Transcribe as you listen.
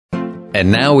And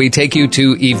now we take you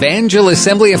to Evangel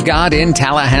Assembly of God in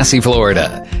Tallahassee,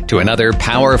 Florida, to another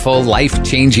powerful,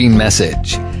 life-changing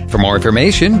message. For more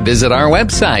information, visit our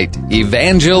website,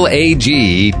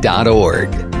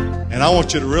 evangelag.org. And I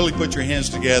want you to really put your hands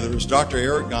together as Dr.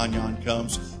 Eric Gagnon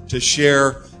comes to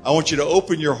share. I want you to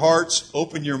open your hearts,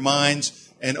 open your minds,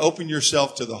 and open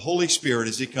yourself to the Holy Spirit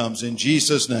as He comes. In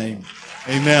Jesus' name,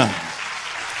 amen.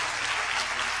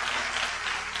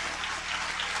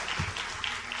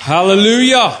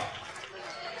 Hallelujah.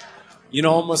 You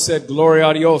know, I almost said gloria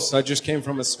a Dios. I just came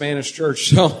from a Spanish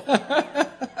church.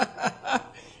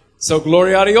 So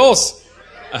gloria a Dios.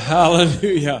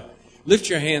 Hallelujah. Lift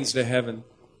your hands to heaven.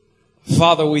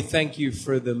 Father, we thank you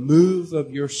for the move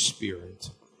of your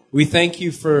Spirit. We thank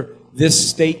you for this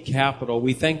state capital.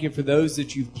 We thank you for those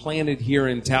that you've planted here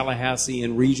in Tallahassee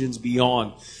and regions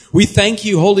beyond. We thank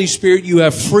you, Holy Spirit, you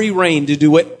have free reign to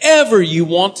do whatever you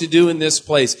want to do in this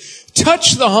place.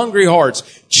 Touch the hungry hearts.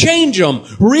 Change them.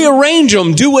 Rearrange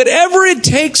them. Do whatever it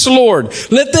takes, Lord.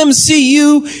 Let them see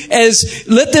you as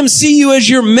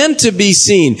you're meant to be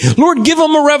seen. Lord, give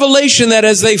them a revelation that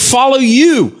as they follow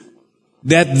you,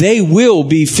 that they will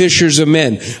be fishers of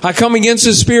men. I come against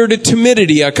the spirit of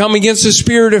timidity. I come against the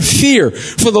spirit of fear.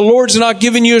 For the Lord's not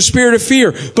given you a spirit of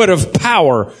fear, but of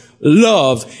power,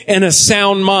 love, and a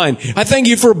sound mind. I thank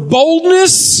you for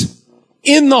boldness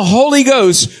in the Holy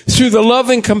Ghost through the love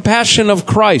and compassion of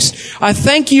Christ. I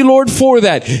thank you, Lord, for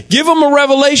that. Give them a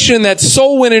revelation that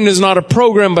soul winning is not a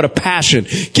program, but a passion.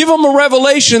 Give them a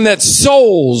revelation that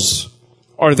souls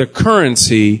are the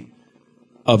currency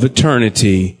of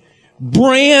eternity.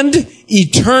 Brand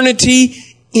eternity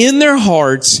in their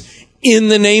hearts in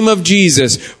the name of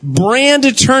Jesus. Brand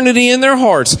eternity in their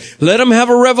hearts. Let them have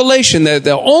a revelation that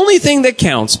the only thing that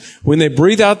counts when they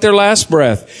breathe out their last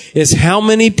breath is how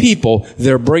many people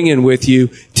they're bringing with you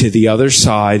to the other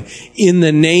side in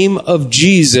the name of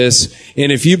Jesus.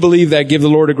 And if you believe that, give the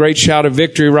Lord a great shout of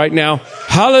victory right now.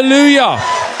 Hallelujah.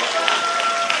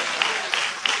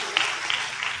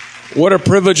 What a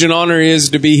privilege and honor it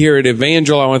is to be here at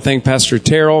Evangel. I want to thank Pastor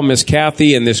Terrell, Miss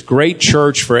Kathy, and this great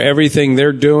church for everything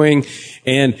they're doing.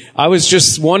 And I was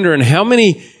just wondering, how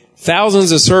many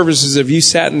thousands of services have you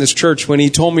sat in this church? When he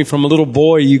told me from a little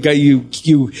boy, you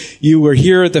were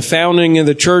here at the founding of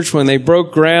the church when they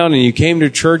broke ground and you came to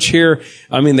church here.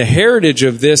 I mean, the heritage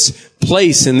of this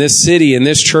place and this city and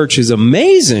this church is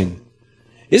amazing.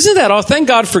 Isn't that all? Thank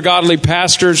God for godly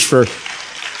pastors So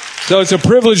it's a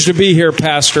privilege to be here,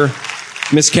 Pastor.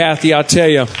 Miss Kathy, I'll tell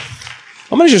you.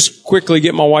 I'm going to just quickly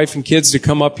get my wife and kids to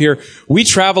come up here. We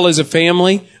travel as a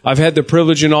family. I've had the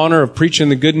privilege and honor of preaching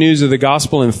the good news of the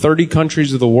gospel in 30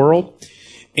 countries of the world.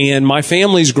 And my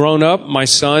family's grown up. My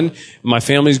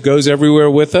family goes everywhere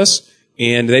with us.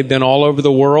 And they've been all over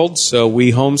the world. So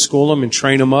we homeschool them and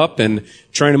train them up in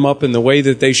the way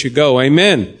that they should go.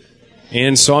 Amen.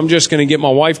 And so I'm just going to get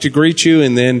my wife to greet you,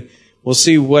 and then we'll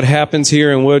see what happens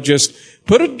here, and we'll just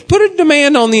put a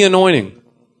demand on the anointing.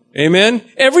 Amen?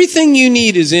 Everything you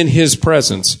need is in His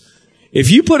presence.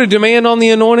 If you put a demand on the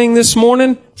anointing this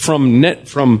morning, from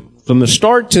the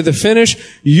start to the finish,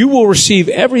 you will receive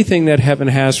everything that heaven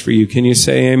has for you. Can you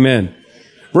say amen?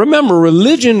 Remember,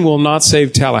 religion will not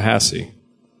save Tallahassee.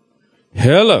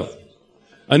 Hello.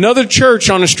 Another church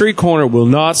on a street corner will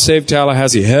not save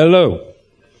Tallahassee. Hello.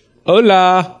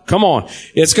 Hola. Come on.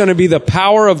 It's going to be the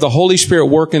power of the Holy Spirit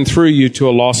working through you to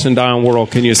a lost and dying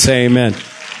world. Can you say amen?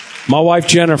 My wife,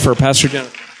 Jennifer, Pastor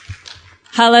Jennifer.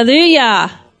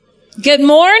 Hallelujah. Good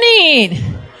morning.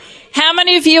 How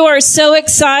many of you are so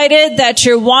excited that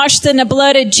you're washed in the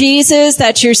blood of Jesus,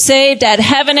 that you're saved, that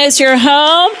heaven is your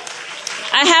home?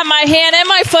 I have my hand and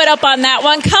my foot up on that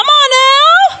one. Come on now.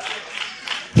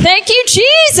 Thank you,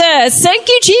 Jesus. Thank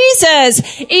you,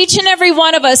 Jesus. Each and every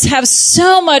one of us have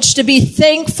so much to be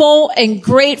thankful and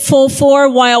grateful for.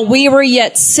 While we were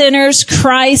yet sinners,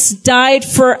 Christ died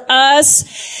for us.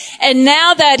 And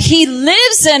now that He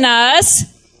lives in us,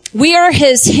 we are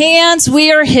His hands,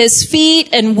 we are His feet,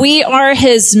 and we are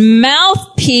His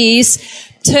mouthpiece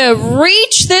to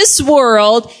reach this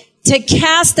world, to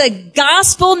cast a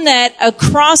gospel net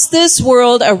across this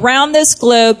world, around this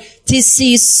globe, to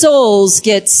see souls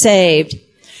get saved.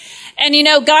 And you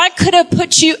know, God could have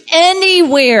put you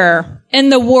anywhere in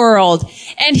the world,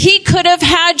 and He could have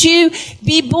had you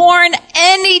be born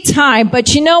anytime.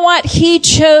 But you know what? He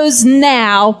chose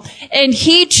now, and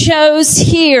He chose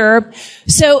here.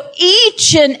 So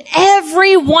each and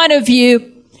every one of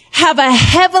you have a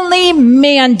heavenly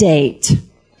mandate.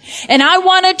 And I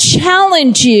want to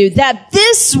challenge you that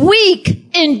this week,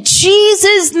 in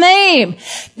Jesus' name,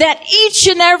 that each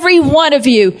and every one of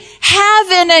you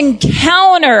have an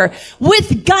encounter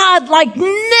with God like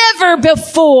never never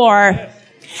before.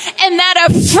 And that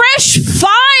a fresh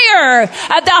fire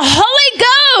of the Holy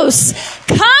Ghost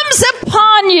comes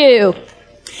upon you.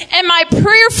 And my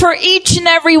prayer for each and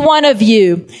every one of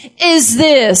you is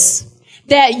this,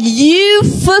 that you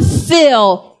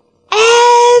fulfill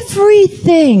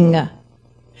everything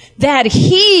that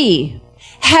He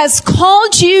has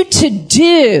called you to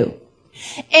do.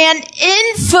 And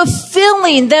in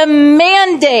fulfilling the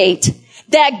mandate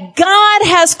that God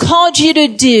has called you to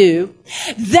do,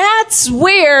 that's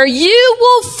where you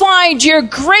will find your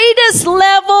greatest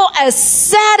level of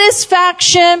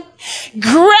satisfaction,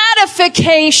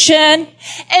 gratification,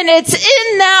 and it's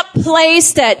in that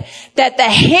place that the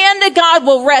hand of God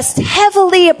will rest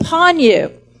heavily upon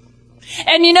you.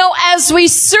 And you know, as we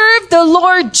serve the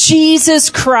Lord Jesus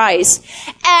Christ,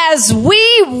 as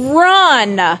we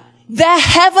run the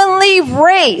heavenly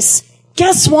race,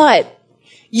 guess what?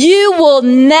 You will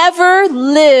never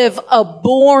live a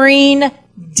boring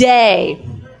day.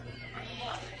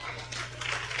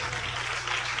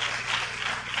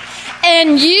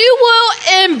 And you will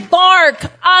embark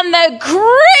on the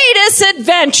greatest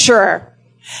adventure.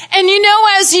 And you know,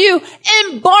 as you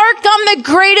embark on the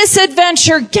greatest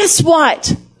adventure, guess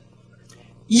what?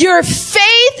 Your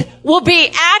faith will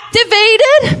be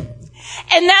activated.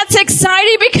 And that's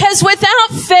exciting because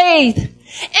without faith,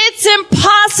 it's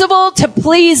impossible to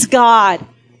please God.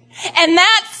 And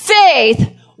that faith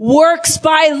works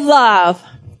by love.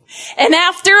 And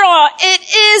after all, it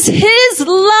is His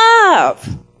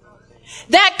love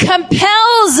that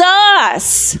compels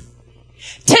us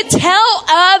to tell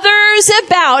others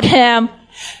about Him,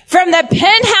 from the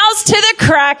penthouse to the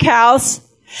crack house,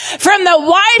 from the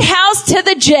White House to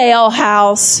the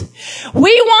jailhouse.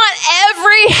 We want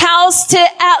every house to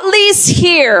at least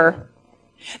hear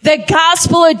the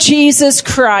gospel of Jesus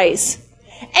Christ.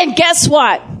 And guess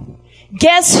what?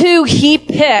 Guess who He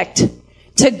picked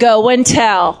to go and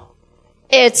tell?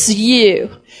 It's you.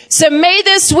 So may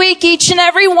this week each and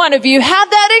every one of you have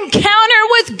that encounter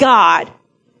with God.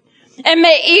 And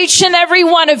may each and every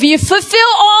one of you fulfill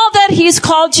all that He's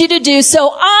called you to do.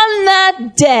 So on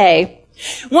that day,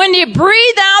 when you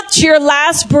breathe out your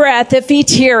last breath, if He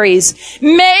tarries,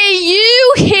 may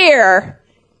you hear,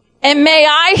 and may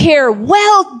I hear,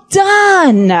 well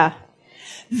done,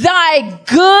 thy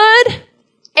good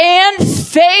and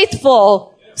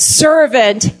faithful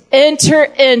servant, enter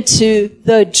into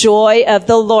the joy of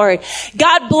the Lord.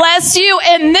 God bless you,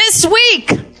 and this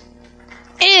week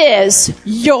is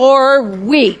your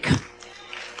week.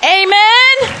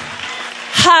 Amen.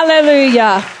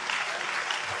 Hallelujah.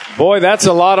 Boy, that's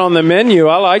a lot on the menu.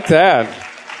 I like that.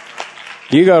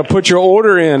 You got to put your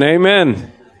order in.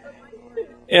 Amen.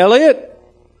 Elliot,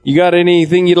 you got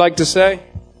anything you'd like to say?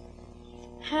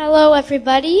 Hello,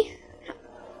 everybody.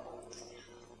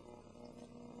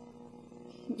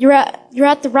 You're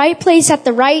at the right place at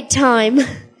the right time.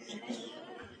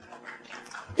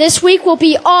 This week will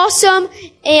be awesome,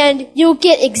 and you'll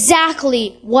get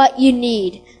exactly what you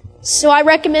need. So I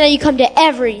recommend that you come to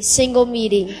every single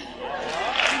meeting.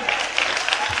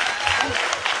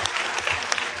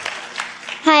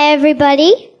 Hi,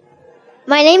 everybody.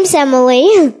 My name's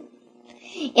Emily,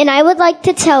 and I would like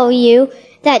to tell you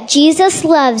that Jesus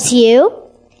loves you,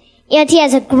 and He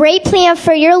has a great plan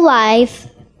for your life.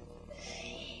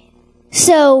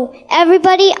 So,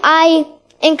 everybody, I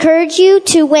encourage you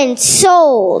to win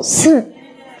souls.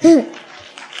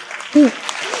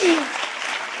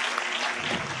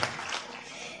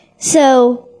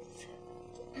 So,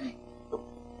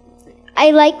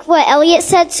 I like what Elliot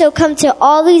said, so come to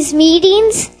all these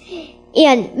meetings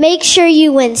and make sure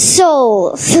you win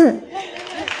souls.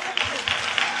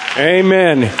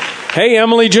 Amen. Hey,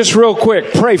 Emily, just real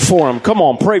quick, pray for them. Come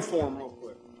on, pray for them real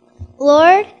quick.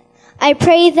 Lord, I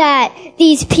pray that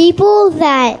these people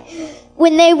that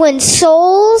when they win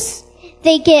souls,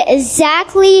 they get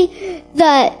exactly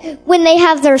when they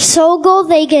have their soul goal,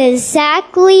 they get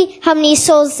exactly how many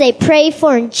souls they pray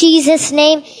for in Jesus'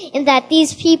 name, and that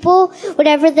these people,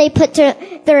 whatever they put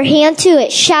their hand to,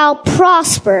 it shall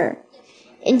prosper.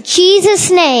 In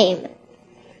Jesus' name,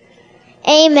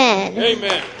 amen.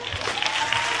 Amen.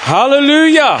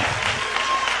 Hallelujah.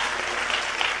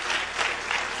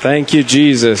 Thank you,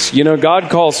 Jesus. You know, God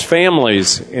calls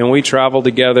families, and we travel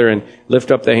together and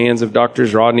lift up the hands of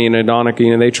Doctors Rodney and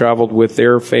Adonica. And they traveled with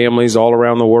their families all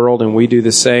around the world, and we do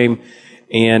the same.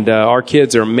 And our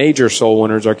kids are major soul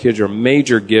winners. Our kids are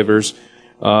major givers.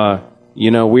 You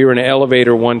know, we were in an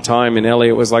elevator one time, and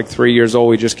Elliot was like 3 years old.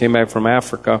 We just came back from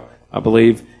Africa, I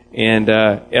believe. And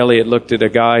Elliot looked at a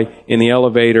guy in the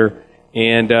elevator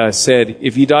and said,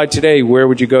 "If you died today, where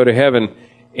would you go to heaven?"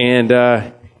 And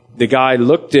the guy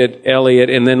looked at Elliot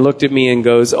and then looked at me and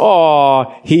goes,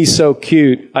 "Oh, he's so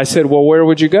cute." I said, "Well, where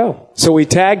would you go?" So we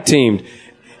tag teamed.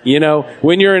 You know,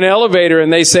 when you're in an elevator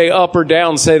and they say up or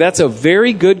down, say, "That's a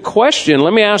very good question.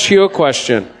 Let me ask you a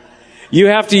question." You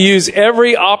have to use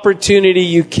every opportunity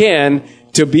you can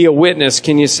to be a witness.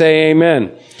 Can you say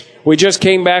amen? We just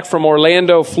came back from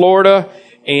Orlando, Florida,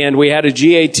 and we had a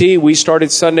GAT. We started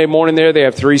Sunday morning there. They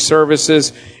have 3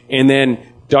 services. And then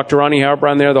Dr. Ronnie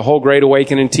Howard there, the whole Great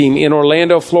Awakening team in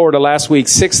Orlando, Florida last week,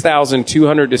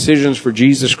 6,200 decisions for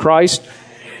Jesus Christ.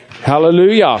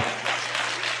 Hallelujah.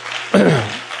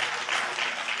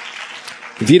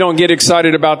 If you don't get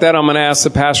excited about that, I'm going to ask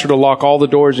the pastor to lock all the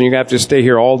doors and you're going to have to stay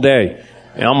here all day.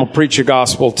 And I'm going to preach the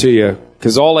gospel to you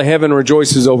because all of heaven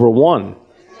rejoices over one.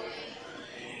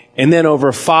 And then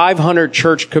over 500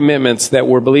 church commitments that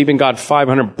we're believing God,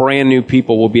 500 brand new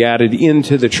people will be added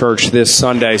into the church this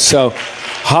Sunday. So,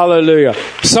 hallelujah.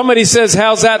 Somebody says,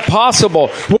 how's that possible?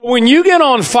 Well, when you get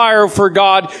on fire for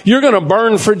God, you're going to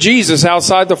burn for Jesus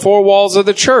outside the 4 walls of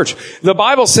the church. The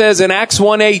Bible says in Acts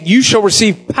 1:8, you shall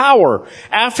receive power.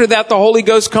 After that, the Holy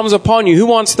Ghost comes upon you. Who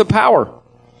wants the power?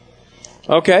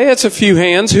 Okay, that's a few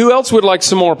hands. Who else would like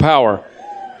some more power?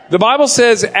 The Bible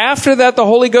says, after that the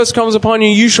Holy Ghost comes upon you,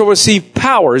 you shall receive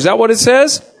power. Is that what it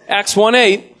says? Acts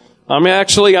 1:8.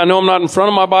 I know I'm not in front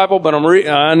of my Bible, but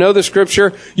I know the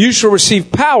scripture. You shall receive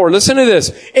power. Listen to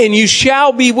this. And you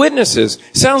shall be witnesses.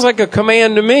 Sounds like a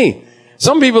command to me.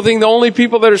 Some people think the only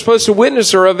people that are supposed to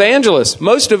witness are evangelists.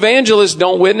 Most evangelists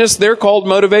don't witness. They're called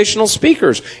motivational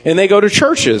speakers, and they go to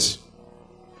churches.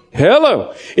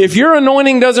 Hello. If your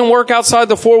anointing doesn't work outside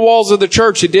the 4 walls of the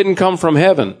church, it didn't come from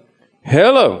heaven.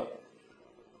 Hello.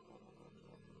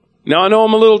 Now, I know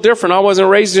I'm a little different. I wasn't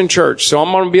raised in church, so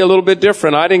I'm going to be a little bit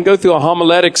different. I didn't go through a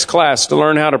homiletics class to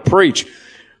learn how to preach.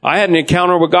 I had an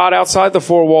encounter with God outside the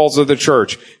 4 walls of the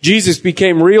church. Jesus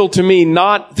became real to me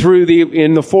not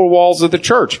in the 4 walls of the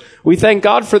church. We thank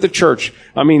God for the church.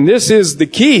 I mean, this is the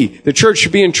key. The church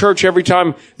should be in church every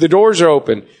time the doors are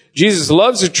open. Jesus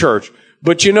loves the church.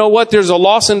 But you know what? There's a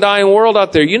lost and dying world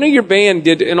out there. You know, your band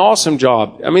did an awesome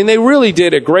job. I mean, they really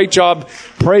did a great job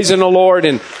praising the Lord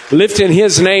and lifting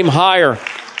His name higher.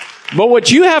 But what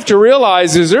you have to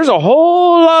realize is there's a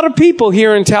whole lot of people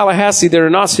here in Tallahassee that are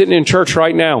not sitting in church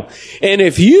right now. And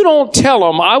if you don't tell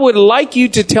them, I would like you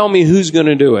to tell me who's going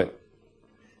to do it.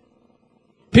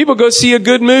 People go see a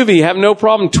good movie, have no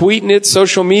problem tweeting it,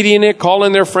 social mediaing it,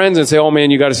 calling their friends and say, "Oh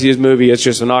man, you got to see his movie. It's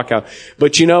just a knockout."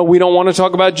 But you know, we don't want to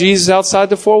talk about Jesus outside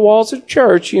the 4 walls of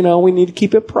church. You know, we need to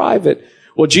keep it private.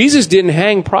 Well, Jesus didn't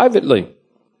hang privately.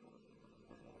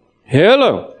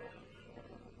 Hello.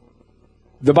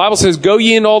 The Bible says, "Go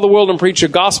ye into all the world and preach the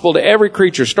gospel to every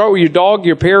creature." Start with your dog,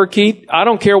 your parakeet. I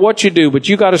don't care what you do, but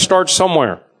you got to start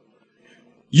somewhere.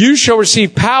 You shall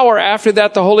receive power. After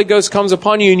that, the Holy Ghost comes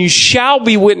upon you, and you shall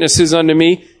be witnesses unto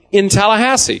me in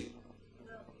Tallahassee.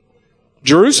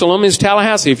 Jerusalem is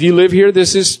Tallahassee. If you live here,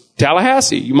 this is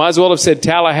Tallahassee. You might as well have said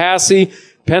Tallahassee,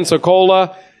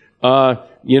 Pensacola,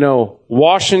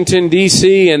 Washington,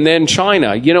 D.C., and then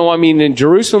China. In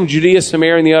Jerusalem, Judea,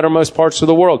 Samaria, and the uttermost parts of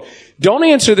the world. Don't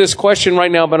answer this question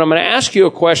right now, but I'm going to ask you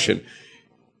a question.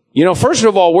 First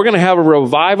of all, we're going to have a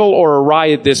revival or a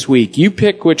riot this week. You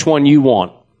pick which one you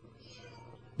want.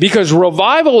 Because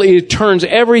revival, it turns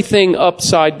everything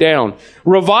upside down.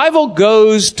 Revival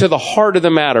goes to the heart of the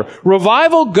matter.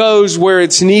 Revival goes where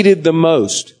it's needed the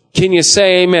most. Can you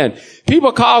say amen?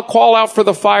 People call out for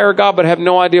the fire of God, but have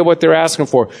no idea what they're asking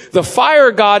for. The fire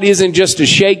of God isn't just to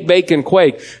shake, bake, and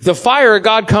quake. The fire of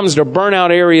God comes to burn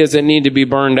out areas that need to be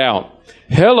burned out.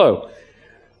 Hello.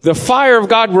 The fire of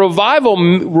God, when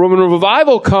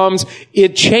revival comes,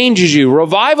 it changes you.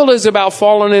 Revival is about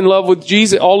falling in love with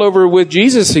Jesus, all over with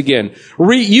Jesus again.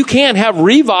 You can't have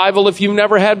revival if you've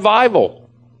never had vival.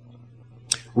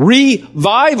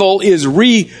 Revival is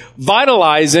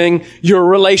revitalizing your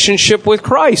relationship with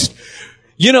Christ.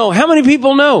 How many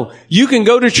people know you can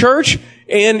go to church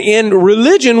and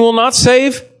religion will not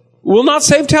save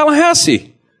Tallahassee?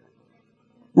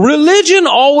 Religion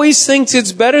always thinks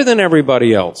it's better than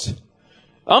everybody else.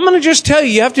 I'm going to just tell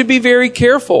you have to be very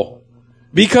careful.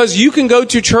 Because you can go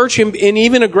to church and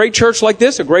even a great church like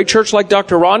this, a great church like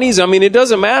Dr. Ronnie's, it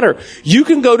doesn't matter. You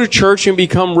can go to church and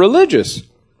become religious.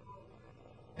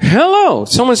 Hello.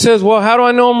 Someone says, well, how do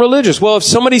I know I'm religious? Well, if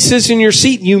somebody sits in your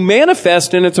seat and you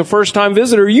manifest and it's a first-time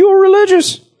visitor, you are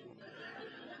religious.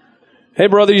 Hey,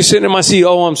 brother, you sitting in my seat.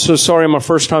 Oh, I'm so sorry. I'm a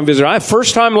first-time visitor.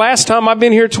 Last time I've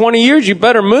been here 20 years. You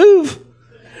better move.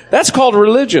 That's called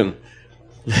religion.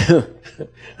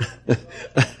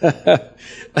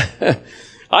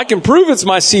 I can prove it's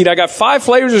my seat. I got 5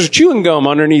 flavors of chewing gum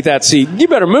underneath that seat. You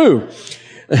better move.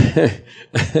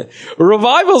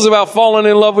 Revival's about falling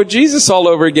in love with Jesus all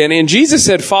over again. And Jesus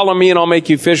said, follow me and I'll make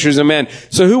you fishers of men.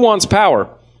 So who wants power?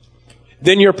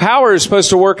 Then your power is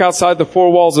supposed to work outside the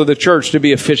four walls of the church to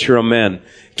be a fisher of men.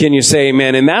 Can you say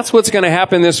amen? And that's what's going to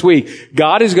happen this week.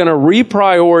 God is going to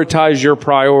reprioritize your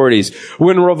priorities.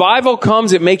 When revival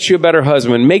comes, it makes you a better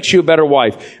husband, makes you a better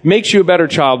wife, makes you a better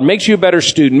child, makes you a better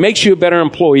student, makes you a better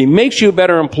employee, makes you a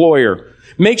better employer,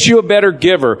 makes you a better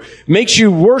giver, makes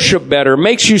you worship better,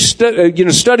 makes you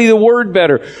study the word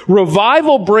better.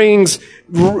 Revival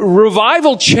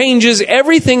changes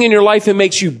everything in your life and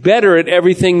makes you better at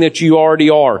everything that you already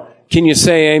are. Can you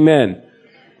say amen?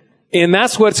 And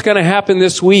that's what's going to happen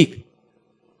this week.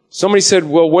 Somebody said,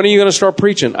 well, when are you going to start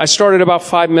preaching? I started about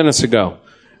 5 minutes ago.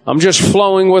 I'm just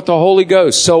flowing with the Holy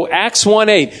Ghost. So Acts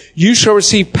 1:8, you shall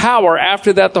receive power.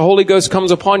 After that, the Holy Ghost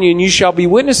comes upon you and you shall be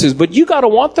witnesses. But you got to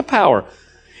want the power.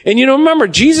 And remember,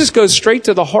 Jesus goes straight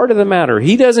to the heart of the matter.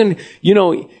 He doesn't, he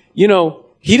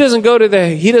doesn't go to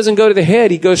the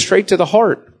head. He goes straight to the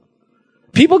heart.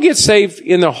 People get saved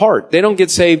in their heart. They don't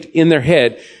get saved in their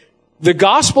head. The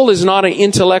gospel is not an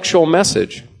intellectual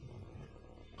message.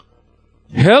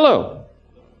 Hello.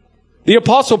 The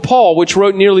Apostle Paul, which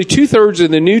wrote nearly 2/3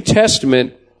 of the New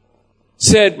Testament,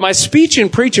 said, my speech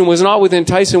and preaching was not with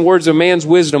enticing words of man's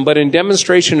wisdom, but in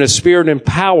demonstration of spirit and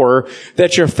power,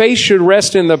 that your faith should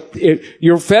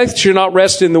not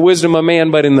rest in the wisdom of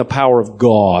man, but in the power of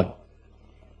God.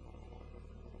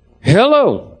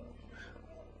 Hello.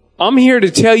 I'm here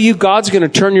to tell you God's going to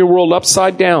turn your world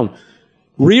upside down.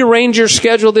 Rearrange your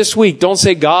schedule this week. Don't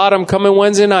say, God, I'm coming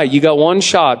Wednesday night. You got one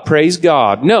shot. Praise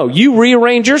God. No, you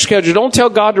rearrange your schedule. Don't tell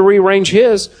God to rearrange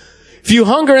His. If you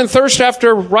hunger and thirst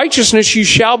after righteousness, you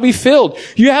shall be filled.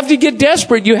 You have to get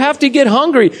desperate. You have to get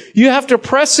hungry. You have to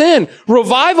press in.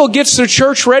 Revival gets the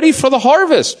church ready for the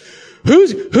harvest.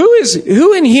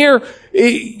 Who in here,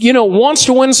 wants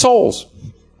to win souls?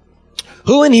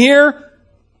 Who in here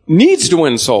needs to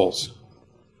win souls?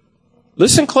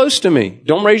 Listen close to me.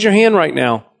 Don't raise your hand right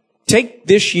now. Take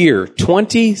this year,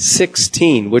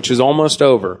 2016, which is almost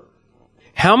over.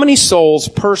 How many souls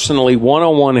personally,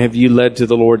 one-on-one, have you led to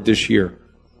the Lord this year?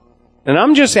 And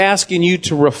I'm just asking you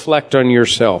to reflect on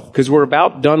yourself, because we're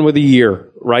about done with the year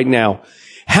right now.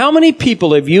 How many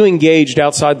people have you engaged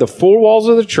outside the four walls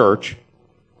of the church?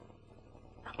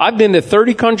 I've been to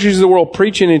 30 countries of the world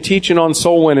preaching and teaching on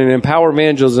soul winning and power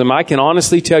evangelism. I can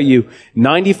honestly tell you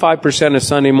 95% of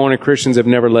Sunday morning Christians have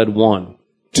never led one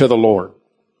to the Lord.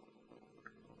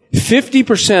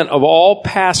 50% of all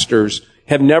pastors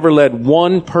have never led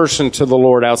one person to the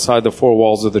Lord outside the four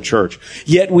walls of the church.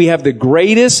 Yet we have the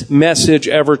greatest message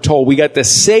ever told. We got the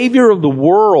Savior of the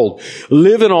world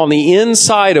living on the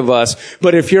inside of us.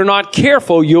 But if you're not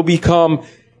careful, you'll become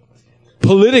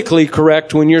politically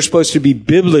correct when you're supposed to be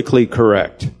biblically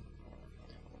correct.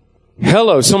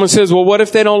 Hello. Someone says, well, what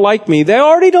if they don't like me? They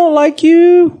already don't like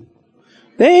you.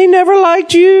 They ain't never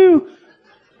liked you.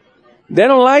 They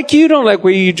don't like you. Don't like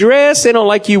where you dress. They don't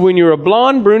like you when you're a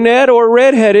blonde, brunette, or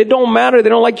redhead. It don't matter. They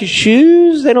don't like your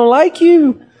shoes. They don't like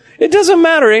you. It doesn't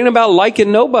matter. It ain't about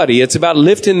liking nobody. It's about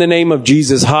lifting the name of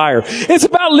Jesus higher. It's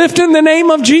about lifting the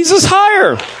name of Jesus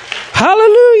higher.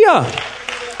 Hallelujah.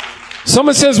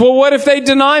 Someone says, well, what if they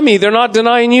deny me? They're not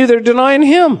denying you. They're denying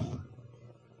Him.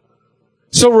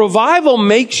 So revival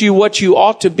makes you what you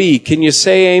ought to be. Can you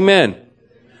say amen?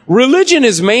 Religion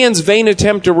is man's vain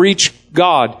attempt to reach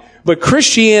God. But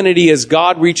Christianity is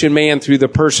God reaching man through the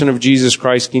person of Jesus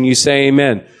Christ. Can you say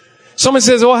amen? Someone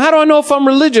says, well, how do I know if I'm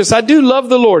religious? I do love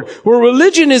the Lord. Well,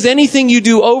 religion is anything you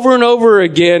do over and over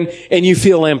again and you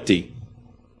feel empty.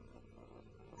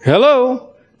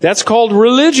 Hello? That's called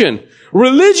religion.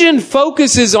 Religion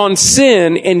focuses on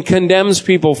sin and condemns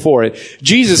people for it.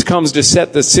 Jesus comes to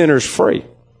set the sinners free.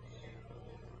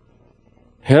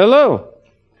 Hello.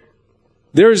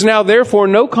 There is now therefore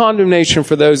no condemnation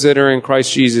for those that are in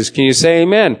Christ Jesus. Can you say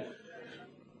amen?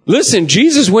 Listen,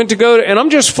 Jesus went to go to, and I'm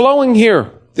just flowing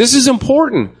here. This is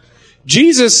important.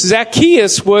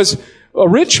 Zacchaeus was a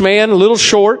rich man, a little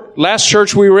short. Last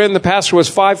church we were in, the pastor was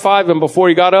 5'5", and before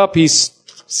he got up, he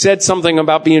said something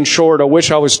about being short. I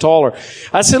wish I was taller.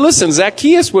 I said, listen,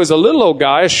 Zacchaeus was a little old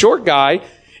guy, a short guy,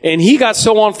 and he got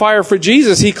so on fire for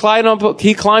Jesus, he climbed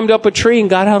up a tree and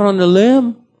got out on the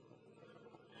limb.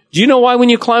 Do you know why when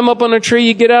you climb up on a tree,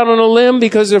 you get out on a limb?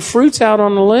 Because the fruit's out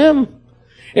on the limb.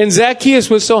 And Zacchaeus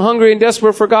was so hungry and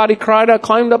desperate for God, he cried out,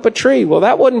 climbed up a tree. Well,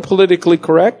 that wasn't politically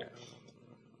correct.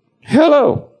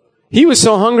 Hello. He was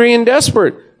so hungry and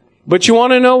desperate. But you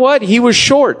want to know what? He was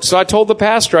short. So I told the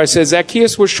pastor, I said,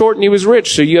 Zacchaeus was short and he was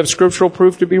rich. So you have scriptural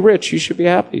proof to be rich. You should be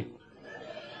happy.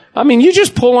 I mean, you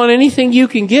just pull on anything you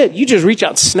can get. You just reach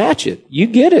out and snatch it. You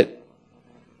get it.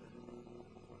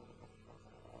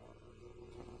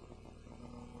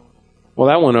 Well,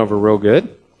 that went over real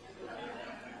good.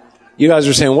 You guys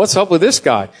are saying, what's up with this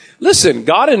guy? Listen,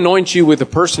 God anoints you with the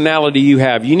personality you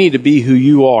have. You need to be who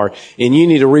you are, and you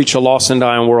need to reach a lost and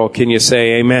dying world. Can you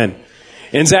say amen?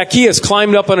 And Zacchaeus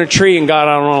climbed up on a tree and got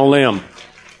out on a limb.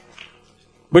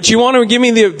 But you want to give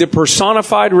me the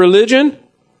personified religion?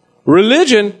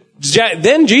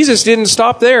 Then Jesus didn't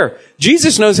stop there.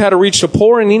 Jesus knows how to reach the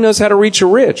poor, and he knows how to reach the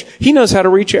rich. He knows how to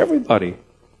reach everybody.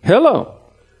 Hello.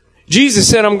 Jesus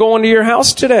said, I'm going to your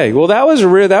house today. Well, that was a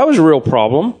real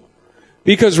problem.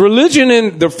 Because religion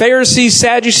and the Pharisees,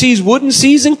 Sadducees, wouldn't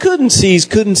see and couldn't see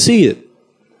it.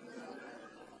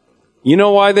 You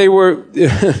know why they were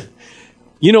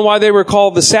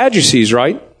called the Sadducees,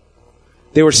 right?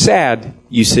 They were sad,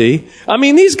 you see. I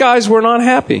mean, these guys were not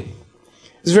happy.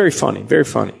 It's very funny, very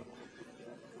funny.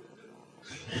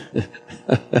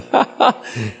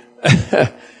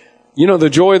 You know, the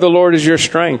joy of the Lord is your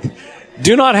strength.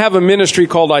 Do not have a ministry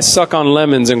called I Suck on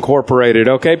Lemons Incorporated,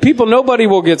 okay? Nobody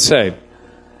will get saved.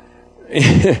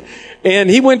 And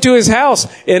he went to his house,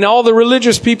 and all the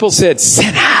religious people said,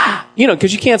 sinner. You know,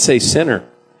 because you can't say sinner.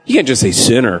 You can't just say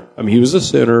sinner. I mean, he was a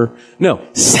sinner. No,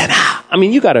 sinner. I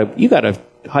mean, you gotta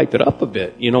hype it up a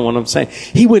bit. You know what I'm saying?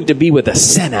 He went to be with a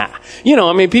sinner. You know,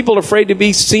 I mean, people are afraid to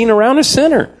be seen around a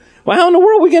sinner. Well, how in the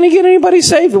world are we going to get anybody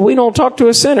saved if we don't talk to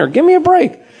a sinner? Give me a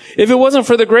break. If it wasn't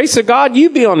for the grace of God,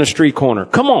 you'd be on the street corner.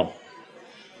 Come on.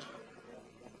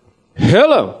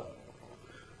 Hello.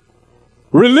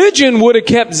 Religion would have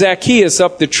kept Zacchaeus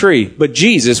up the tree, but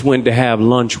Jesus went to have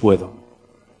lunch with him.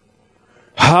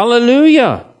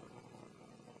 Hallelujah.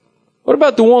 What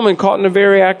about the woman caught in the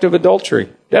very act of adultery?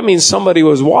 That means somebody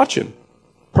was watching.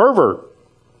 Pervert.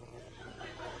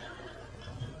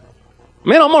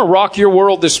 Man, I'm going to rock your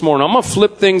world this morning. I'm going to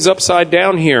flip things upside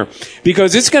down here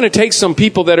because it's going to take some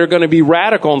people that are going to be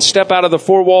radical and step out of the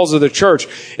four walls of the church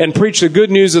and preach the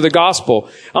good news of the gospel.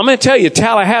 I'm going to tell you,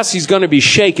 Tallahassee's going to be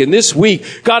shaken. This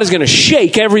week, God is going to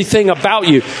shake everything about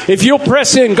you. If you'll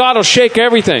press in, God will shake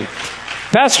everything.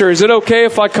 Pastor, is it okay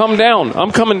if I come down?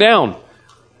 I'm coming down.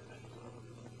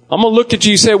 I'm going to look at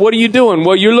you and say, what are you doing?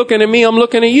 Well, you're looking at me. I'm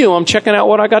looking at you. I'm checking out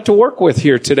what I got to work with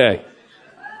here today.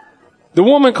 The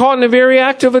woman caught in the very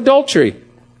act of adultery.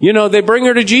 You know, they bring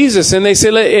her to Jesus and they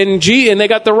say, and they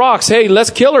got the rocks. Hey, let's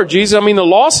kill her, Jesus. I mean, the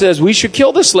law says we should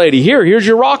kill this lady. Here's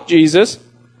your rock, Jesus.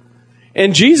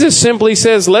 And Jesus simply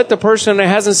says, let the person that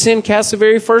hasn't sinned cast the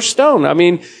very first stone. I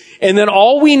mean, and then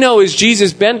all we know is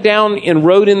Jesus bent down and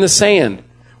wrote in the sand.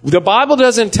 The Bible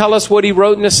doesn't tell us what he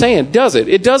wrote in the sand, does it?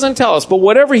 It doesn't tell us. But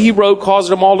whatever he wrote caused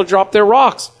them all to drop their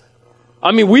rocks.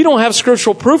 I mean, we don't have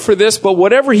scriptural proof for this, but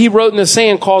whatever he wrote in the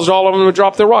sand caused all of them to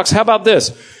drop their rocks. How about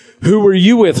this? Who were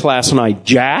you with last night?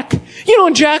 Jack? You know,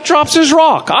 and Jack drops his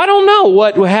rock. I don't know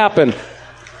what happened.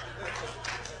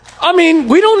 I mean,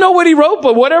 we don't know what he wrote,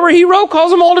 but whatever he wrote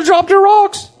caused them all to drop their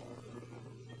rocks.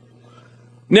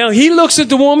 Now, he looks at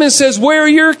the woman and says, where are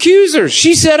your accusers?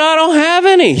 She said, I don't have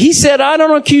any. He said, I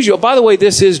don't accuse you. Oh, by the way,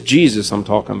 this is Jesus I'm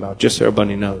talking about, just so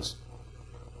everybody knows.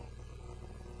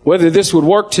 Whether this would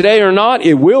work today or not,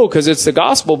 it will because it's the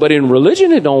gospel. But in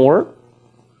religion, it don't work.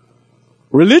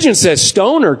 Religion says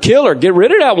stone her, kill her, get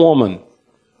rid of that woman.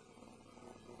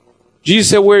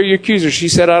 Jesus said, where are your accusers? She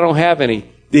said, I don't have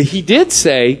any. He did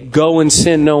say, go and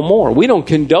sin no more. We don't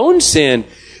condone sin.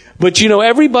 But you know,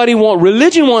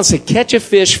 religion wants to catch a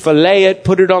fish, fillet it,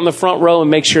 put it on the front row and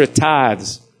make sure it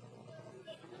tithes.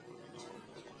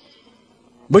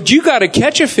 But you got to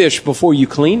catch a fish before you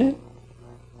clean it.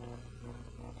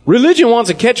 Religion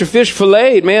wants to catch a fish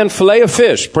filleted, man. Fillet a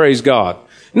fish, praise God.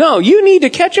 No, you need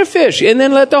to catch a fish and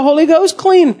then let the Holy Ghost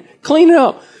clean it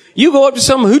up. You go up to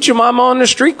some hoochie mama on the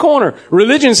street corner.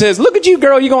 Religion says, look at you,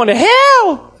 girl, you're going to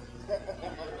hell.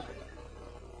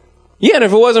 Yeah, and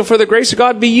if it wasn't for the grace of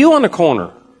God, it'd be you on the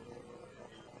corner.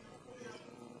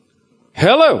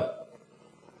 Hello.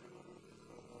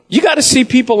 You got to see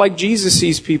people like Jesus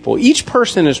sees people. Each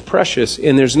person is precious,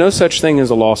 and there's no such thing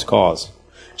as a lost cause.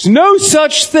 There's no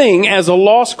such thing as a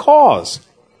lost cause.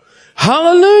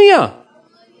 Hallelujah.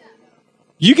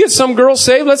 You get some girl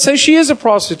saved, let's say she is a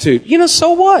prostitute. You know,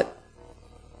 so what?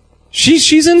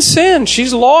 She's in sin.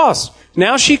 She's lost.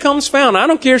 Now she comes found. I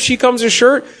don't care if she comes to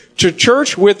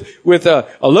church with a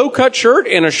low-cut shirt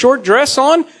and a short dress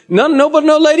on.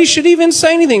 No lady should even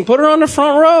say anything. Put her on the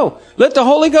front row. Let the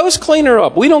Holy Ghost clean her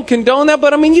up. We don't condone that,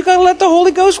 but I mean, you got to let the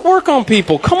Holy Ghost work on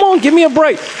people. Come on, give me a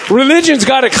break. Religion's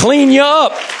got to clean you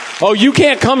up. Oh, you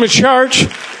can't come to church.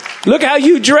 Look how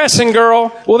you dressing,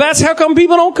 girl. Well, that's how come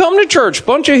people don't come to church.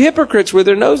 Bunch of hypocrites with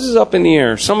their noses up in the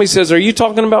air. Somebody says, are you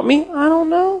talking about me? I don't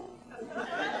know.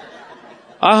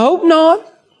 I hope not.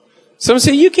 Some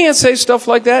say, you can't say stuff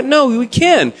like that. No, we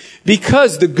can.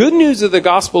 Because the good news of the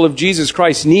gospel of Jesus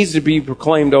Christ needs to be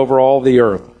proclaimed over all the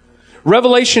earth.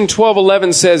 Revelation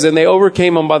 12:11 says, and they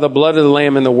overcame them by the blood of the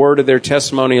Lamb and the word of their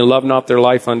testimony, and loved not their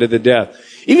life unto the death.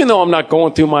 Even though I'm not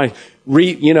going through my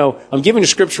I'm giving you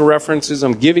scriptural references.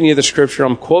 I'm giving you the scripture.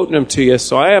 I'm quoting them to you.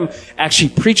 So I am actually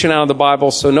preaching out of the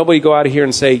Bible. So nobody go out of here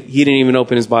and say he didn't even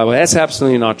open his Bible. That's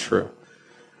absolutely not true.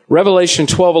 Revelation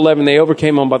 12:11, they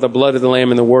overcame them by the blood of the Lamb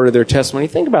and the word of their testimony.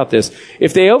 Think about this.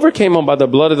 If they overcame them by the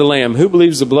blood of the Lamb, who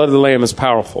believes the blood of the Lamb is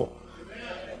powerful?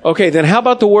 Okay, then how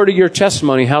about the word of your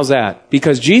testimony? How's that?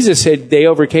 Because Jesus said they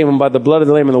overcame them by the blood of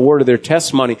the Lamb and the word of their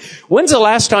testimony. When's the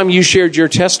last time you shared your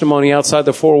testimony outside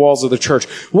the four walls of the church?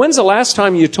 When's the last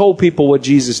time you told people what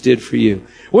Jesus did for you?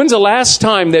 When's the last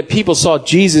time that people saw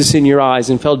Jesus in your eyes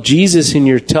and felt Jesus in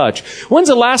your touch? When's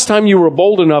the last time you were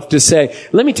bold enough to say,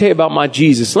 let me tell you about my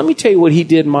Jesus. Let me tell you what he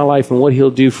did in my life and what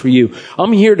he'll do for you.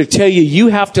 I'm here to tell you, you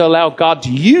have to allow God to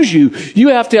use you. You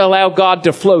have to allow God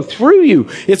to flow through you.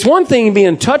 It's one thing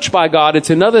being touched by God. It's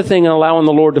another thing allowing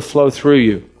the Lord to flow through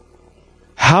you.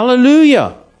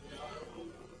 Hallelujah.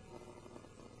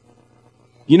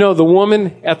 You know, the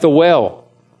woman at the well,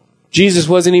 Jesus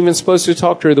wasn't even supposed to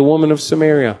talk to her, the woman of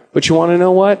Samaria. But you want to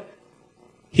know what?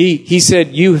 He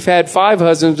said, you've had 5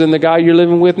 husbands and the guy you're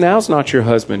living with now is not your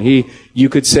husband. You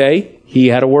could say he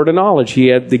had a word of knowledge. He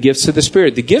had the gifts of the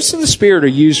Spirit. The gifts of the Spirit are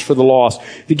used for the lost.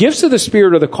 The gifts of the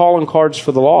Spirit are the calling cards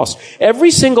for the lost.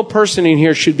 Every single person in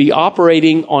here should be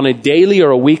operating on a daily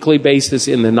or a weekly basis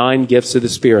in the 9 gifts of the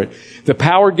Spirit. The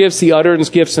power gifts, the utterance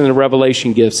gifts, and the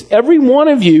revelation gifts. Every one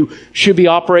of you should be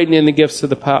operating in the gifts of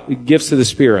the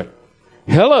Spirit.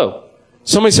 Hello.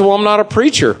 Somebody said, well, I'm not a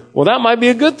preacher. Well, that might be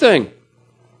a good thing.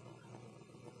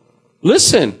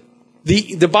 Listen,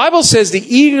 the Bible says to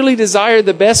eagerly desire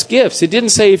the best gifts. It didn't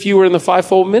say if you were in the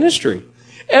fivefold ministry.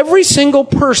 Every single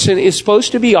person is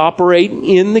supposed to be operating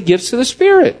in the gifts of the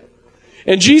Spirit.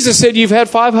 And Jesus said, you've had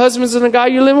 5 husbands and the guy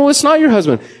you're living with is not your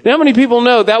husband. Now, how many people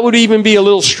know that would even be a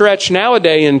little stretch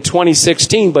nowadays in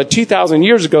 2016, but 2,000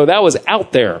 years ago, that was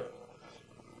out there.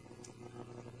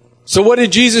 So what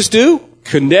did Jesus do?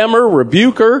 Condemn her,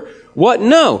 rebuke her? What?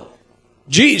 No.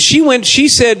 The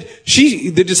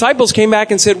disciples came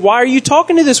back and said, why are you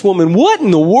talking to this woman? What in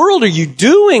the world are you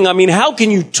doing? I mean, how can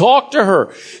you talk to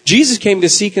her? Jesus came to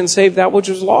seek and save that which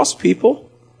was lost, people.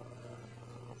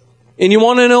 And you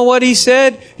want to know what he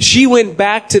said? She went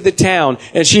back to the town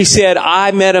and she said,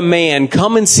 I met a man.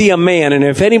 Come and see a man. And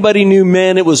if anybody knew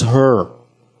men, it was her.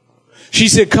 She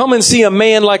said, come and see a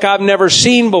man like I've never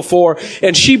seen before.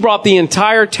 And she brought the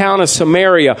entire town of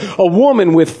Samaria. A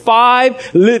woman with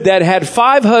that had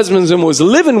 5 husbands and was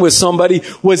living with somebody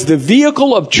was the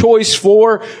vehicle of choice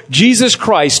for Jesus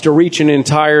Christ to reach an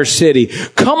entire city.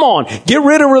 Come on, get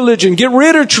rid of religion, get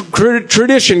rid of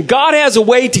tradition. God has a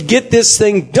way to get this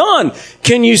thing done.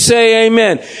 Can you say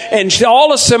amen? And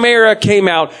all of Samaria came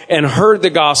out and heard the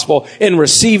gospel and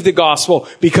received the gospel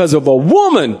because of a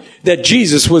woman that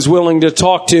Jesus was willing to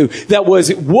talk to. That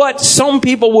was what some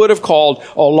people would have called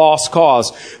a lost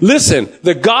cause. Listen,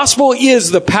 the gospel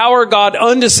is the power of God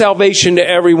unto salvation to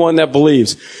everyone that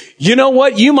believes. You know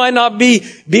what? You might not be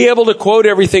able to quote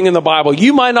everything in the Bible.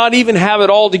 You might not even have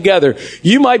it all together.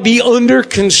 You might be under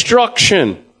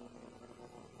construction.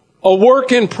 A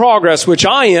work in progress, which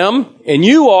I am, and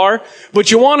you are.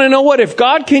 But you want to know what? If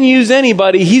God can use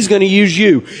anybody, He's going to use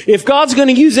you. If God's going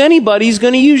to use anybody, He's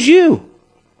going to use you.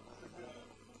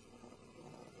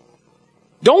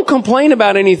 Don't complain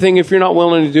about anything if you're not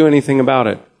willing to do anything about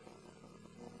it.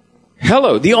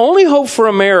 Hello. The only hope for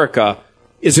America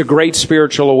is a great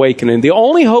spiritual awakening. The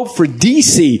only hope for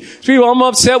DC. People, I'm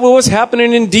upset with what's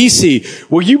happening in DC.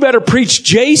 Well, you better preach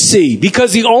JC,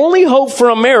 because the only hope for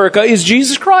America is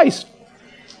Jesus Christ.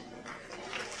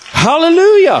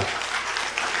 Hallelujah.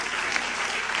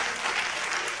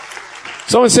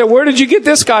 Someone said, where did you get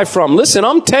this guy from? Listen,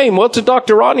 I'm tame. What's till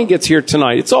Dr. Rodney gets here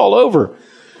tonight? It's all over.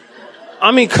 I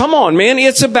mean, come on, man.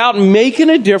 It's about making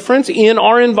a difference in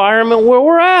our environment where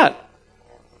we're at.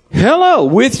 Hello,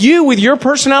 with you, with your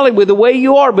personality, with the way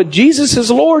you are. But Jesus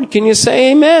is Lord. Can you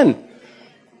say amen?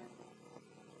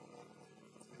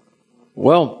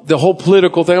 Well, the whole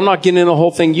political thing, I'm not getting into the whole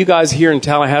thing. You guys here in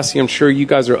Tallahassee, I'm sure you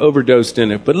guys are overdosed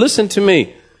in it. But listen to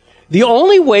me. The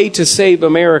only way to save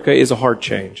America is a heart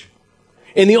change.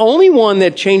 And the only one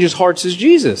that changes hearts is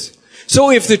Jesus.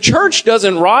 So if the church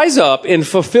doesn't rise up and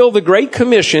fulfill the Great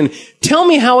Commission, tell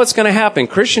me how it's going to happen.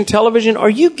 Christian television, are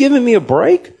you giving me a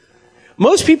break?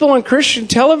 Most people on Christian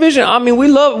television, I mean, we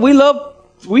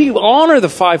honor the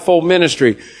fivefold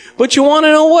ministry. But you want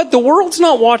to know what? The world's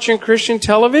not watching Christian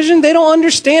television. They don't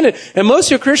understand it. And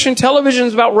most of Christian television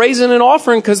is about raising an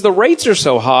offering because the rates are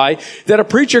so high that a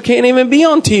preacher can't even be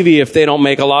on TV if they don't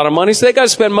make a lot of money. So they got to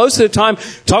spend most of the time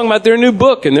talking about their new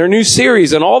book and their new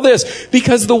series and all this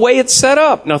because the way it's set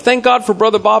up. Now, thank God for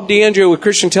Brother Bob DeAndre with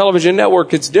Christian Television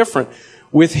Network. It's different.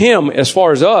 With him, as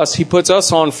far as us, he puts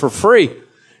us on for free.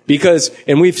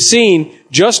 And we've seen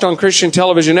just on Christian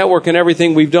Television Network and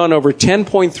everything we've done over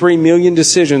 10.3 million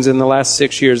decisions in the last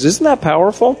 6 years. Isn't that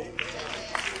powerful?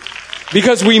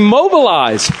 Because we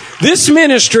mobilize. This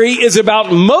ministry is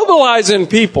about mobilizing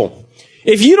people.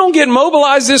 If you don't get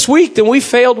mobilized this week, then we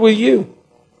failed with you.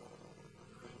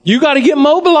 You got to get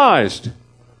mobilized.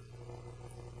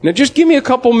 Now just give me a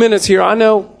couple minutes here. I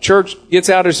know church gets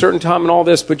out at a certain time and all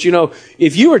this, but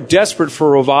if you are desperate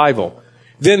for revival,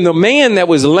 then the man that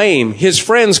was lame, his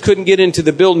friends couldn't get into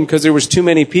the building because there was too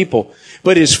many people.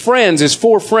 But his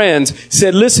four friends,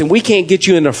 said, listen, we can't get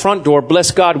you in the front door. Bless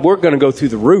God, we're going to go through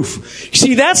the roof. You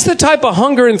see, that's the type of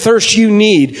hunger and thirst you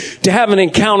need to have an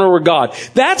encounter with God.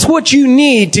 That's what you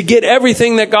need to get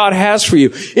everything that God has for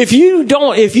you. If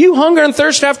you hunger and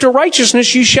thirst after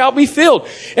righteousness, you shall be filled.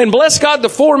 And bless God, the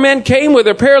four men came with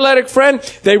their paralytic friend.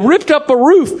 They ripped up a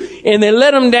roof and they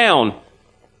let him down.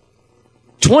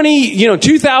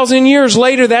 2,000 years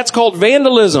later, that's called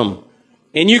vandalism.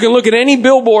 And you can look at any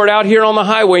billboard out here on the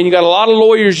highway, and you got a lot of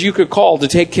lawyers you could call to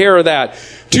take care of that.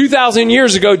 2,000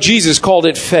 years ago, Jesus called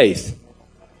it faith.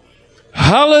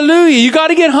 Hallelujah. You got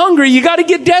to get hungry. You got to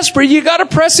get desperate. You got to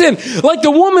press in. Like the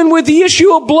woman with the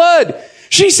issue of blood.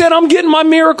 She said, I'm getting my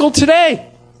miracle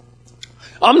today.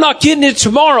 I'm not getting it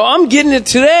tomorrow. I'm getting it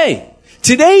today.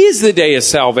 Today is the day of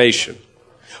salvation.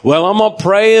 Well, I'm going to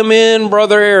pray him in,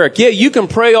 Brother Eric. Yeah, you can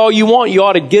pray all you want. You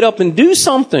ought to get up and do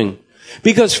something.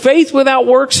 Because faith without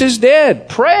works is dead.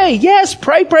 Pray. Yes,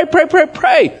 pray. Pray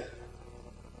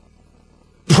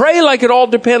like it all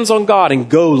depends on God and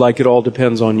go like it all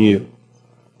depends on you.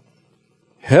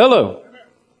 Hello.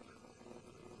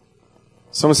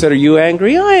 Someone said, are you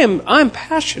angry? I'm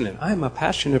passionate. I'm a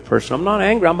passionate person. I'm not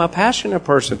angry. I'm a passionate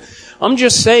person. I'm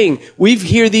just saying, we've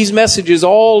heard these messages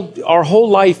our whole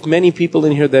life. Many people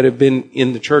in here that have been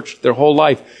in the church their whole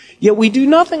life. Yet we do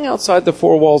nothing outside the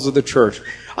four walls of the church.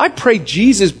 I pray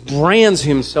Jesus brands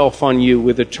himself on you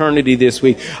with eternity this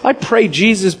week. I pray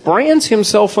Jesus brands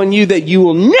himself on you that you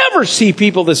will never see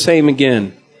people the same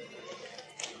again.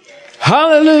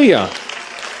 Hallelujah.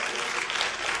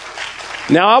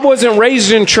 Now, I wasn't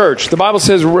raised in church. The Bible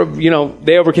says,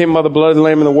 they overcame by the blood of the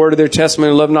Lamb and the word of their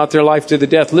testimony and loved not their life to the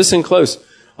death. Listen close.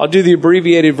 I'll do the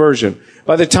abbreviated version.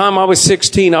 By the time I was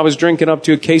 16, I was drinking up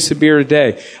to a case of beer a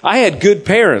day. I had good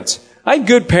parents.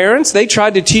 They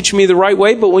tried to teach me the right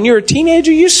way, but when you're a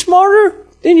teenager, you're smarter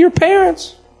than your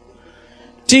parents.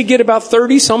 Till you get about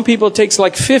 30, some people it takes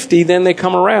like 50, then they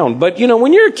come around. But,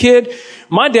 when you're a kid,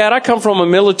 I come from a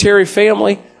military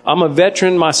family. I'm a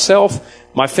veteran myself.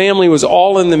 My family was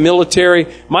all in the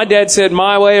military. My dad said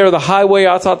my way or the highway.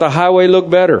 I thought the highway looked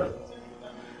better.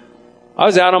 I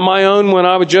was out on my own when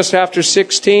I was just after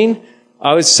 16.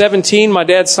 I was 17. My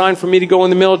dad signed for me to go in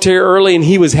the military early, and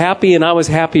he was happy and I was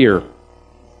happier.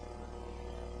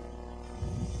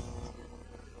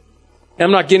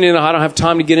 I'm not getting into, I don't have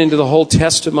time to get into the whole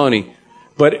testimony.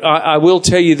 But I will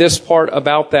tell you this part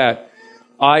about that.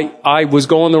 I was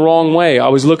going the wrong way. I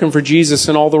was looking for Jesus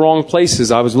in all the wrong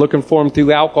places. I was looking for him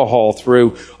through alcohol,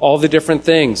 through all the different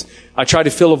things. I tried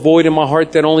to fill a void in my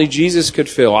heart that only Jesus could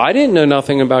fill. I didn't know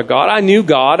nothing about God. I knew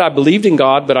God. I believed in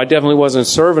God, but I definitely wasn't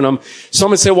serving him.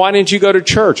 Someone said, why didn't you go to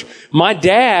church? My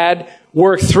dad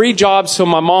worked 3 jobs so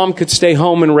my mom could stay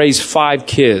home and raise 5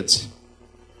 kids.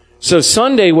 So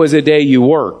Sunday was a day you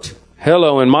worked.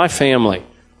 Hello, in my family.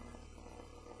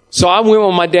 So I went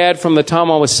with my dad from the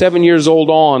time I was 7 years old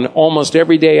on, almost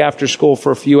every day after school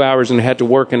for a few hours, and had to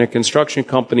work in a construction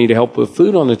company to help put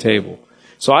food on the table.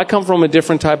 So I come from a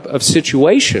different type of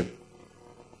situation.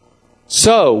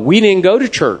 So we didn't go to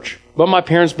church. But my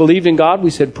parents believed in God. We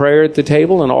said prayer at the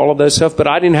table and all of that stuff. But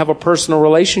I didn't have a personal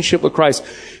relationship with Christ.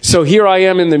 So here I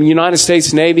am in the United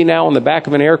States Navy now, on the back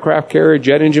of an aircraft carrier,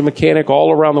 jet engine mechanic,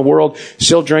 all around the world,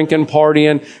 still drinking,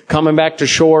 partying, coming back to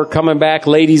shore, coming back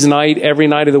ladies' night. Every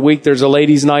night of the week, there's a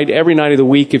ladies' night. Every night of the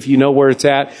week, if you know where it's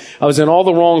at. I was in all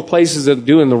the wrong places and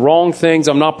doing the wrong things.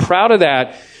 I'm not proud of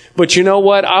that. But you know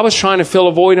what? I was trying to fill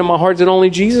a void in my heart that only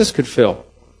Jesus could fill.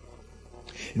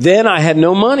 Then I had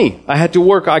no money. I had to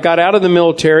work. I got out of the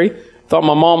military Thought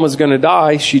my mom was going to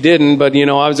die. She didn't, but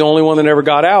I was the only one that ever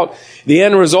got out. The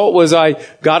end result was I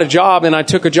got a job, and I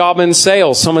took a job in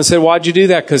sales. Someone said, why'd you do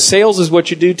that? Because sales is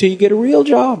what you do till you get a real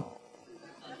job.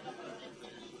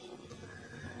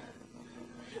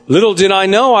 Little did I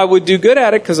know I would do good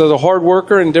at it because I was a hard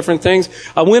worker and different things.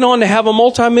 I went on to have a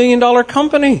multi-million-dollar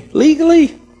company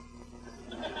legally.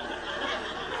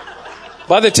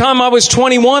 By the time I was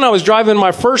 21, I was driving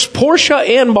my first Porsche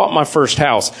and bought my first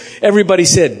house. Everybody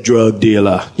said, drug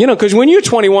dealer. Because when you're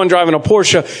 21 driving a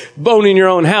Porsche, owning your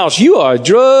own house, you are a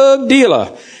drug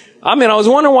dealer. I was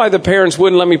wondering why the parents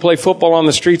wouldn't let me play football on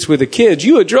the streets with the kids.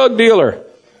 You a drug dealer.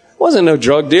 Wasn't no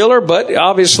drug dealer, but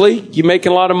obviously you're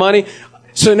making a lot of money.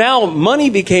 So now money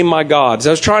became my gods. I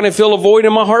was trying to fill a void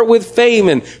in my heart with fame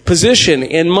and position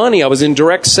and money. I was in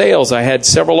direct sales. I had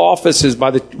several offices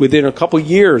within a couple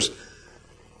years.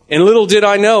 And little did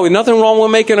I know, nothing wrong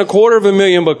with making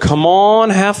 $250,000, but come on,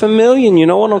 $500,000. You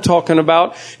know what I'm talking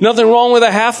about. Nothing wrong with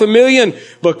 $500,000,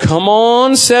 but come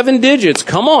on, 7 digits.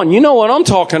 Come on, you know what I'm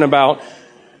talking about.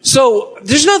 So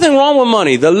there's nothing wrong with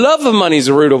money. The love of money is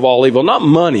the root of all evil, not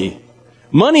money.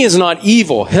 Money is not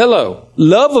evil. Hello.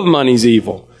 Love of money is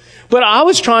evil. But I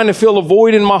was trying to fill a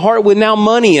void in my heart with now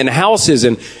money and houses,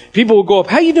 and people would go up,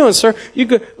 how you doing, sir? You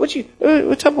good? What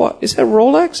type of what? Is that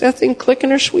Rolex? That thing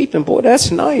clicking or sweeping? Boy,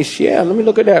 that's nice. Yeah, let me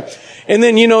look at that. And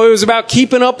then, it was about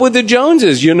keeping up with the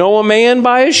Joneses. You know a man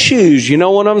by his shoes. You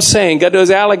know what I'm saying? Got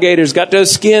those alligators, got those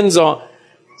skins on.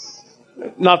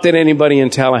 Not that anybody in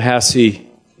Tallahassee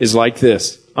is like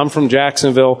this. I'm from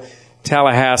Jacksonville,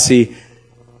 Tallahassee.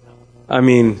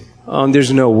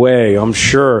 There's no way, I'm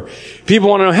sure. People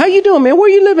want to know, how you doing, man? Where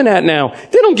you living at now?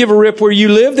 They don't give a rip where you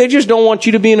live. They just don't want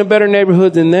you to be in a better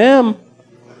neighborhood than them.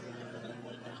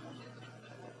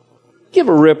 Give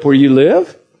a rip where you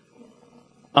live.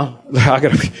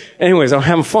 Anyways, I'm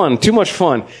having fun. Too much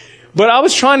fun. But I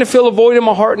was trying to fill a void in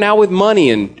my heart now with money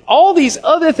and all these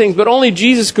other things, but only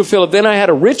Jesus could fill it. Then I had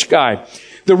a rich guy.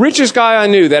 The richest guy I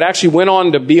knew that actually went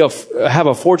on to have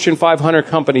a Fortune 500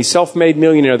 company, self-made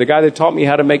millionaire, the guy that taught me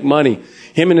how to make money.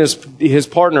 Him and his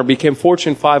partner became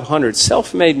Fortune 500,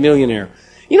 self-made millionaire.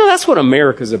 That's what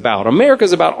America's about.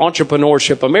 America's about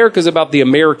entrepreneurship. America's about the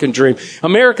American dream.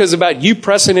 America's about you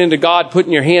pressing into God,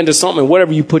 putting your hand to something, and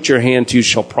whatever you put your hand to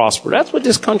shall prosper. That's what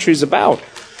this country's about.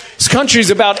 This country's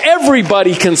about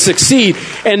everybody can succeed,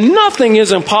 and nothing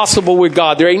is impossible with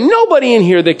God. There ain't nobody in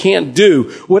here that can't do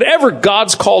whatever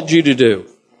God's called you to do.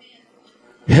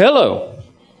 Hello.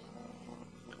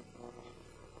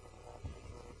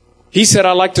 He said,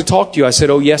 I'd like to talk to you. I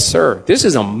said, oh, yes, sir. This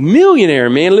is a millionaire,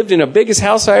 man. Lived in the biggest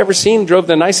house I ever seen. Drove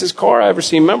the nicest car I ever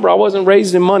seen. Remember, I wasn't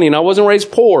raised in money, and I wasn't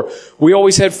raised poor. We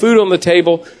always had food on the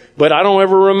table, but I don't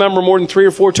ever remember more than 3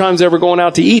 or 4 times ever going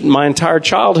out to eat in my entire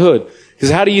childhood. Because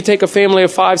how do you take a family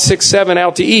of 5, 6, 7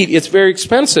 out to eat? It's very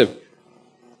expensive.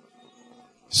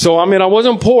 So, I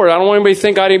wasn't poor. I don't want anybody to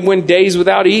think I didn't win days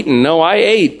without eating. No, I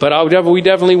ate, but we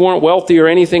definitely weren't wealthy or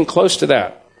anything close to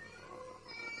that.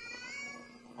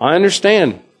 I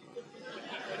understand.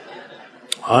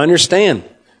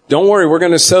 Don't worry, we're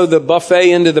going to sew the buffet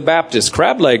into the Baptist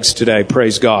crab legs today,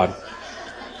 praise God.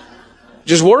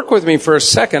 Just work with me for a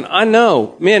second. I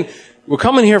know, man, we're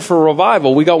coming here for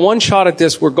revival. We got one shot at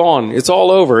this, we're gone. It's all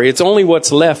over. It's only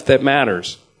what's left that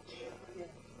matters.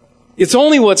 It's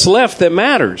only what's left that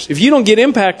matters. If you don't get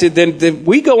impacted, then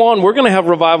we go on. We're going to have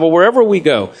revival wherever we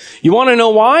go. You want to know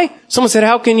why? Someone said,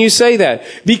 how can you say that?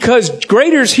 Because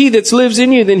greater is he that lives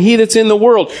in you than he that's in the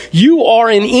world. You are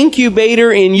an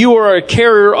incubator and you are a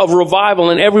carrier of revival,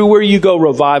 and everywhere you go,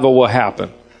 revival will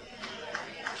happen.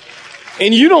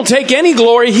 And you don't take any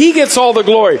glory. He gets all the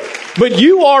glory. But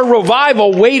you are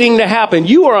revival waiting to happen.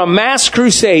 You are a mass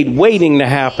crusade waiting to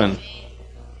happen.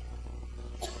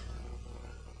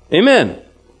 Amen.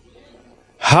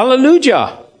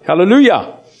 Hallelujah.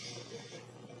 Hallelujah.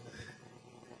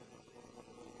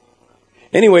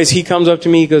 Anyways, he comes up to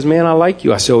me. He goes, man, I like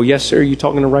you. I said, oh, yes, sir. You're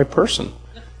talking to the right person.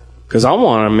 Because I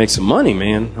want to make some money,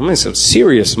 man. I'm making some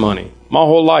serious money. My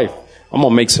whole life. I'm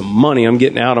going to make some money. I'm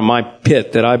getting out of my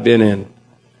pit that I've been in. And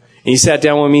he sat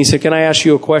down with me. He said, can I ask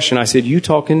you a question? I said, you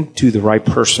talking to the right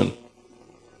person.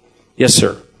 Yes,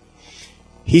 sir.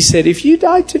 He said, if you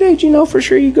died today, do you know for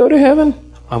sure you go to heaven?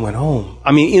 I went home.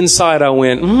 Inside I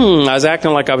went, I was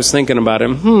acting like I was thinking about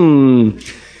him.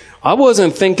 I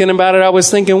wasn't thinking about it. I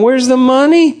was thinking, where's the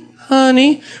money,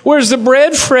 honey? Where's the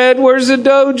bread, Fred? Where's the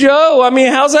dough, Joe?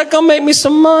 How's that going to make me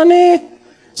some money?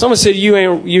 Someone said,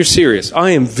 you're serious.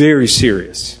 I am very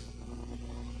serious.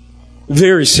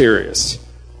 Very serious.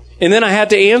 And then I had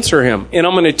to answer him. And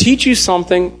I'm going to teach you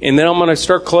something. And then I'm going to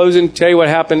start closing, tell you what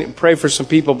happened, pray for some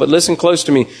people. But listen close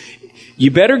to me. You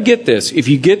better get this. If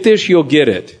you get this, you'll get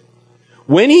it.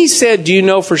 When he said, do you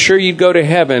know for sure you'd go to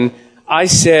heaven? I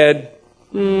said,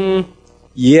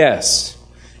 yes.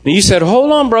 And you said,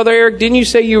 hold on, Brother Eric, didn't you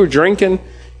say you were drinking?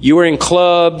 You were in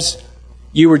clubs.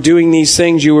 You were doing these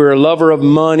things. You were a lover of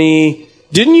money.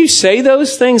 Didn't you say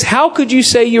those things? How could you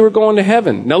say you were going to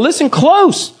heaven? Now listen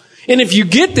close. And if you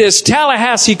get this,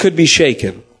 Tallahassee could be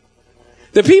shaken.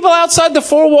 The people outside the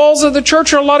four walls of the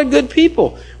church are a lot of good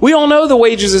people. We all know the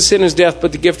wages of sin is death,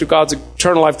 but the gift of God's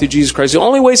eternal life through Jesus Christ. The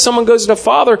only way someone goes to the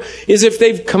Father is if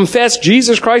they've confessed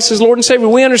Jesus Christ as Lord and Savior.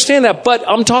 We understand that, but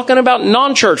I'm talking about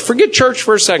non-church. Forget church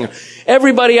for a second.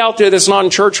 Everybody out there that's not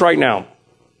in church right now.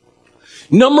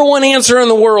 Number one answer in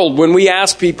the world when we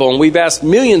ask people, and we've asked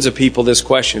millions of people this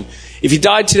question, if you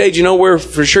died today, do you know where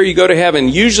for sure you go to heaven?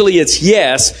 Usually it's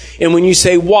yes. And when you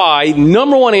say why,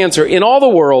 number one answer in all the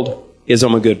world is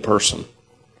I'm a good person.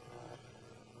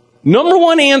 Number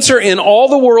one answer in all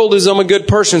the world is I'm a good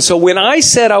person. So when I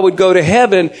said I would go to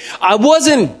heaven, I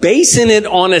wasn't basing it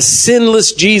on a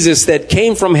sinless Jesus that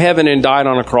came from heaven and died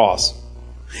on a cross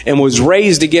and was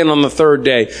raised again on the third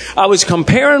day. I was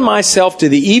comparing myself to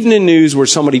the evening news where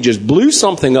somebody just blew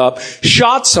something up,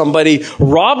 shot somebody,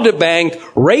 robbed a bank,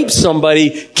 raped somebody,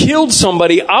 killed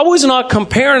somebody. I was not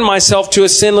comparing myself to a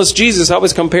sinless Jesus. I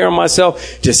was comparing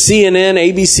myself to CNN,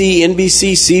 ABC,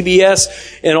 NBC,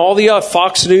 CBS, and all the other,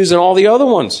 Fox News and all the other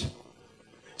ones.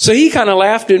 So he kind of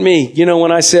laughed at me,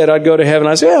 when I said I'd go to heaven.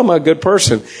 I said, I'm a good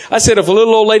person. I said, if a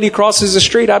little old lady crosses the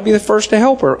street, I'd be the first to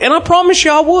help her. And I promise you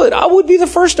I would. I would be the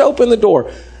first to open the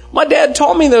door. My dad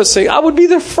taught me those things. I would be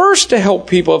the first to help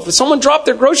people. If someone dropped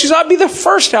their groceries, I'd be the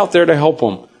first out there to help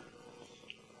them.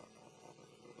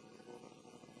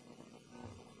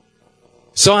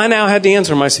 So I now had to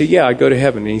answer him. I said, yeah, I'd go to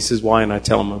heaven. And he says, why? And I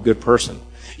tell him I'm a good person.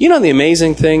 The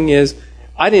amazing thing is,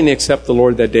 I didn't accept the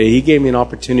Lord that day. He gave me an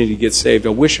opportunity to get saved. I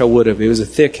wish I would have. It was a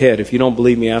thick head. If you don't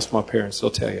believe me, ask my parents.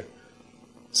 They'll tell you.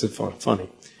 It's funny.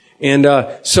 And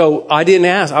so I didn't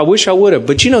ask. I wish I would have.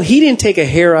 But he didn't take a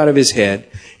hair out of his head,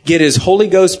 get his Holy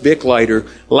Ghost Bic lighter,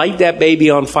 light that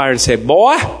baby on fire and say,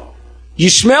 boy,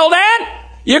 you smell that?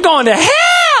 You're going to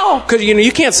hell. Because,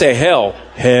 you can't say hell.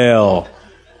 Hell.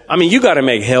 I mean, you got to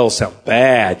make hell sound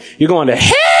bad. You're going to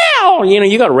hell.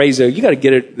 You got to you got to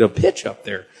get the pitch up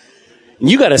there.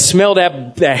 You got to smell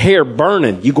that hair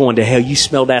burning. You going to hell. You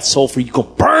smell that sulfur. You go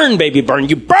burn, baby, burn.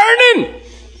 You burning.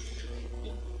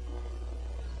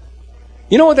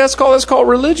 You know what that's called? That's called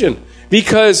religion.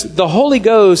 Because the Holy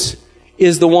Ghost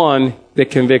is the one that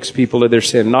convicts people of their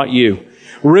sin, not you.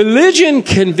 Religion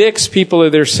convicts people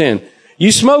of their sin.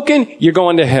 You smoking, you're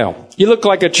going to hell. You look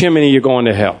like a chimney, you're going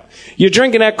to hell. You're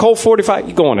drinking that Colt 45,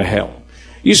 you're going to hell.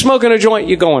 You smoking a joint,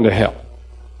 you're going to hell.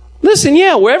 Listen,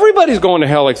 everybody's going to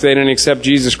hell if they didn't accept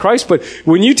Jesus Christ. But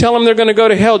when you tell them they're going to go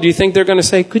to hell, do you think they're going to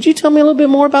say, could you tell me a little bit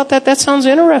more about that? That sounds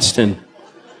interesting.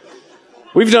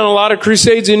 We've done a lot of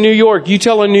crusades in New York. You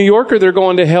tell a New Yorker they're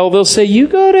going to hell, they'll say, you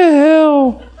go to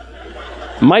hell.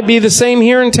 Might be the same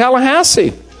here in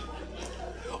Tallahassee.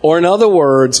 Or in other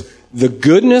words, the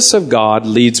goodness of God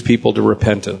leads people to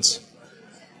repentance.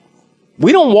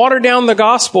 We don't water down the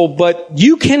gospel, but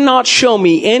you cannot show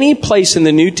me any place in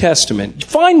the New Testament.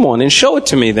 Find one and show it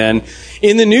to me then.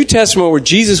 In the New Testament where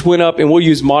Jesus went up, and we'll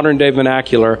use modern day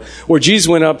vernacular, where Jesus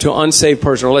went up to an unsaved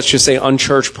person, or let's just say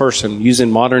unchurched person, using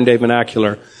modern day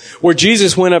vernacular, where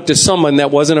Jesus went up to someone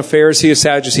that wasn't a Pharisee, a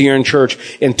Sadducee, or in church,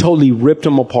 and totally ripped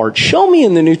them apart. Show me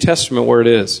in the New Testament where it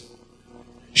is.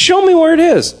 Show me where it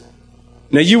is.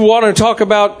 Now, you want to talk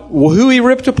about who he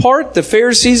ripped apart? The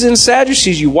Pharisees and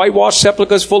Sadducees. You whitewash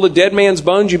sepulchres full of dead man's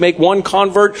bones. You make one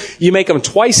convert. You make them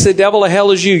twice the devil of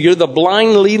hell as you. You're the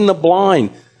blind leading the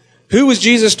blind. Who was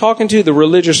Jesus talking to? The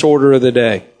religious order of the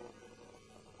day.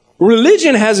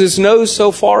 Religion has its nose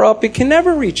so far up, it can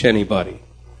never reach anybody.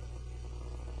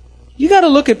 You got to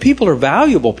look at people are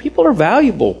valuable. People are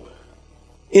valuable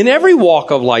in every walk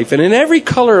of life and in every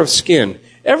color of skin.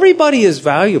 Everybody is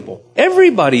valuable.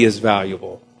 Everybody is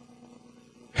valuable.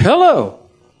 Hello.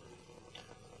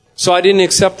 So I didn't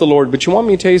accept the Lord. But you want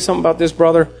me to tell you something about this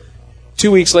brother?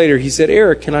 2 weeks later, he said,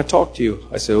 Eric, can I talk to you?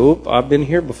 I said, I've been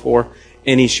here before.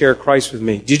 And he shared Christ with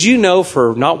me. Did you know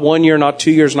for not 1 year, not 2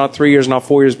 years, not 3 years, not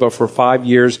 4 years, but for 5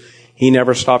 years, he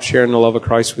never stopped sharing the love of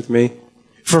Christ with me?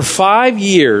 For 5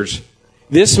 years,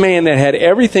 this man that had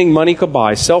everything money could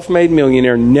buy, self-made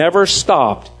millionaire, never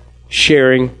stopped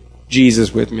sharing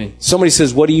Jesus with me. Somebody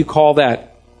says, what do you call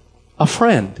that? A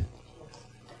friend.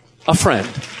 A friend.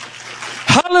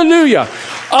 Hallelujah.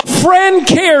 A friend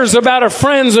cares about a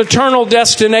friend's eternal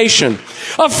destination.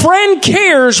 A friend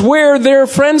cares where their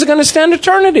friend's going to spend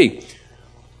eternity.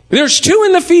 There's two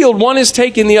in the field, one is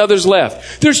taken, the other's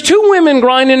left. There's two women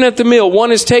grinding at the mill,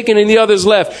 one is taken and the other's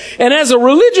left. And as a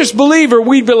religious believer,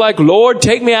 we'd be like, Lord,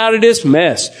 take me out of this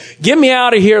mess. Get me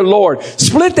out of here, Lord.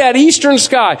 Split that eastern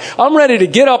sky. I'm ready to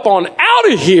get up on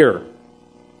out of here.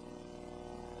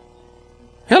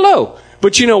 Hello.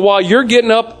 But you know, while you're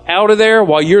getting up out of there,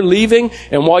 while you're leaving,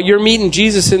 and while you're meeting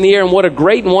Jesus in the air, and what a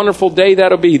great and wonderful day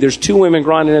that'll be, there's two women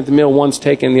grinding at the mill, one's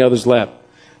taken, the other's left.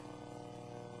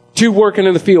 Two working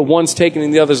in the field, one's taken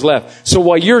and the other's left. So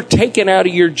while you're taken out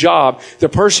of your job, the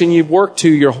person you've worked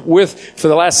you're with for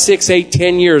the last 6, 8,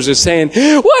 10 years is saying,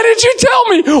 why did you tell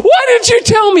me? Why did you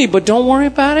tell me? But don't worry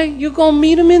about it. You're going to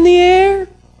meet them in the air.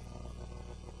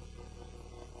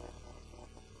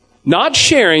 Not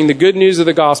sharing the good news of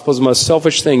the gospel is the most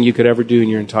selfish thing you could ever do in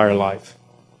your entire life.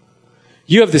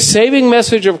 You have the saving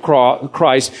message of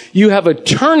Christ. You have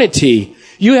eternity.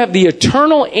 You have the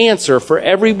eternal answer for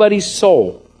everybody's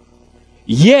soul.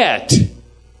 Yet,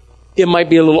 it might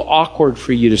be a little awkward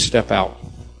for you to step out.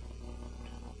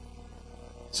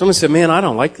 Someone said, man, I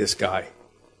don't like this guy.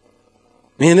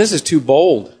 Man, this is too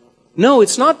bold. No,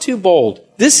 it's not too bold.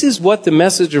 This is what the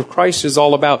message of Christ is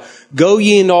all about. Go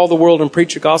ye into all the world and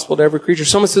preach the gospel to every creature.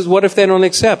 Someone says, what if they don't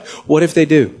accept? What if they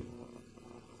do?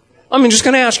 I'm just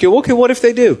going to ask you, okay, what if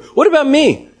they do? What about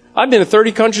me? I've been to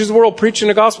 30 countries of the world preaching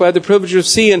the gospel. I had the privilege of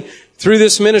seeing through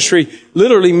this ministry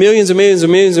literally millions and millions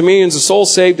and millions and millions of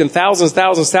souls saved and thousands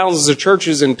of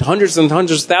churches and hundreds of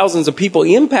thousands of people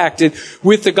impacted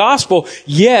with the gospel.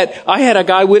 Yet I had a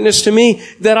guy witness to me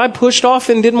that I pushed off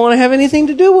and didn't want to have anything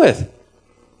to do with.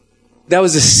 That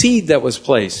was a seed that was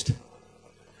placed.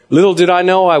 Little did I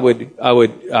know I would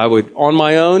on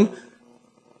my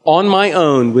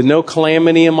own with no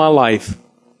calamity in my life,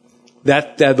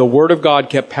 that the Word of God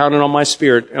kept pounding on my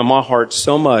spirit and my heart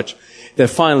so much that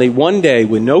finally one day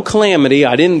with no calamity,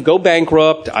 I didn't go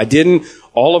bankrupt, I didn't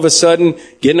all of a sudden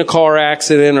get in a car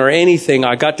accident or anything.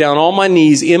 I got down on my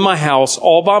knees in my house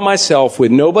all by myself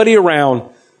with nobody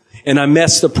around, and I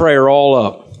messed the prayer all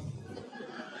up.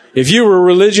 If you were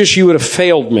religious, you would have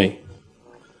failed me.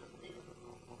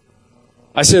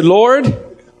 I said, Lord,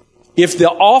 if the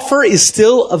offer is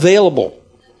still available,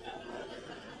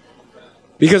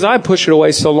 because I pushed it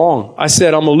away so long. I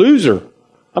said, I'm a loser.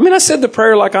 I said the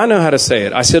prayer like I know how to say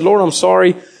it. I said, Lord, I'm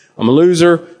sorry. I'm a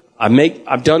loser.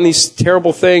 I've done these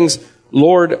terrible things.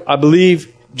 Lord, I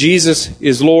believe Jesus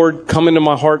is Lord. Come into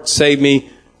my heart. Save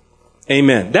me.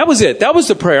 Amen. That was it. That was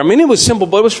the prayer. It was simple,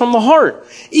 but it was from the heart.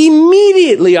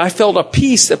 Immediately, I felt a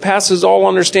peace that passes all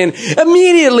understanding.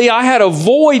 Immediately, I had a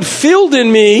void filled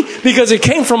in me because it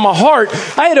came from my heart.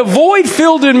 I had a void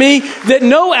filled in me that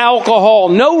no alcohol,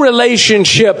 no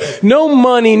relationship, no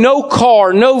money, no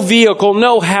car, no vehicle,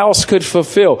 no house could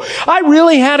fulfill. I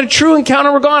really had a true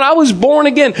encounter with God. I was born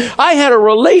again. I had a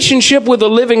relationship with a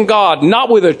living God, not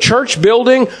with a church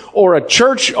building or a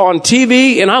church on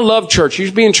TV. And I love church. You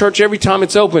should be in church every time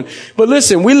it's open. But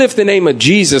listen, we lift the name of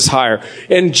Jesus higher.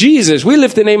 And we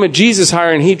lift the name of Jesus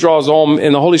higher, and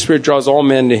and the Holy Spirit draws all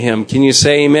men to Him. Can you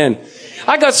say amen?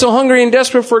 I got so hungry and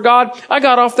desperate for God, I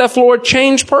got off that floor a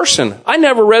changed person. I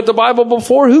never read the Bible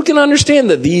before. Who can understand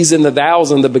the these and the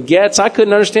thous and the begets? I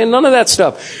couldn't understand none of that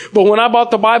stuff. But when I bought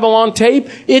the Bible on tape,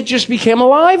 it just became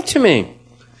alive to me.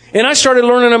 And I started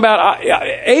learning about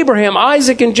Abraham,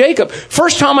 Isaac, and Jacob.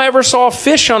 First time I ever saw a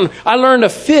fish I learned a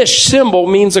fish symbol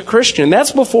means a Christian.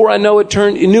 That's before I knew it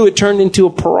turned into a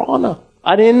piranha.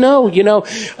 I didn't know,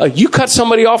 you cut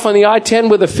somebody off on the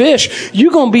I-10 with a fish,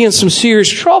 you're going to be in some serious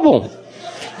trouble.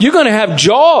 You're going to have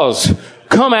Jaws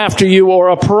come after you or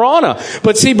a piranha.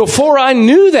 But see, before I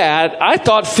knew that, I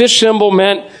thought fish symbol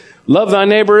meant love thy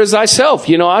neighbor as thyself.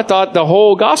 I thought the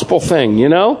whole gospel thing,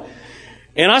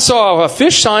 And I saw a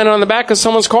fish sign on the back of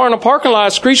someone's car in a parking lot. I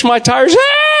screeched my tires.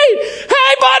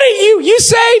 Hey, buddy, you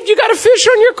saved. You got a fish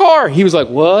on your car. He was like,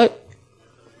 what?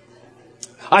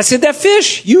 I said, that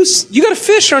fish, you got a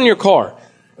fish on your car.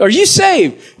 Are you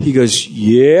saved? He goes,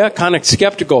 yeah, kind of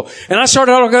skeptical. And I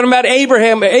started talking about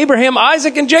Abraham,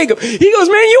 Isaac, and Jacob. He goes,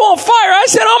 man, you on fire. I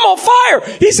said, I'm on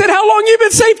fire. He said, how long you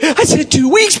been saved? I said, 2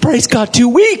 weeks. Praise God, 2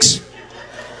 weeks.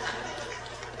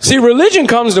 See, religion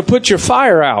comes to put your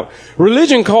fire out.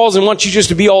 Religion calls and wants you just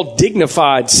to be all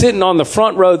dignified, sitting on the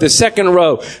front row, the second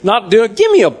row,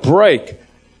 give me a break.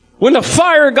 When the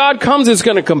fire of God comes, it's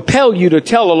going to compel you to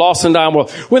tell a lost and dying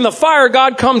world. When the fire of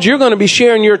God comes, you're going to be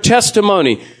sharing your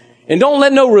testimony. And don't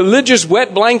let no religious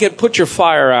wet blanket put your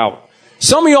fire out.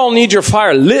 Some of y'all need your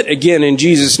fire lit again in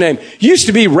Jesus' name. You used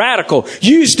to be radical.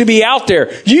 You used to be out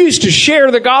there. You used to share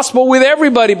the gospel with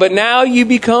everybody, but now you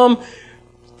become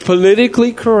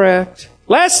politically correct.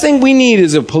 Last thing we need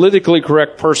is a politically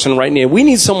correct person right now. We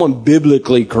need someone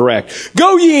biblically correct.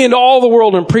 Go ye into all the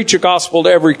world and preach the gospel to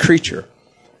every creature.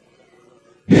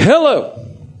 Hello.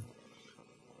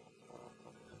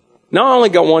 Now I only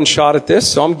got one shot at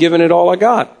this, so I'm giving it all I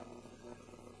got.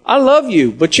 I love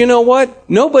you, but you know what?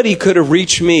 Nobody could have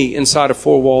reached me inside of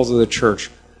 4 walls of the church.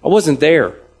 I wasn't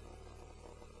there.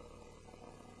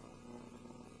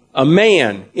 A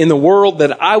man in the world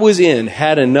that I was in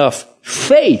had enough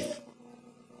faith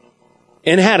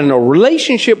and had a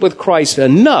relationship with Christ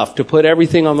enough to put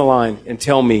everything on the line and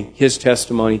tell me his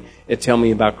testimony and tell me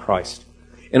about Christ.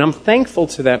 And I'm thankful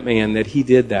to that man that he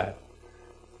did that.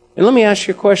 And let me ask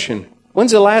you a question.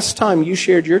 When's the last time you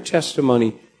shared your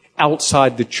testimony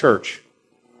outside the church?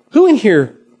 Who in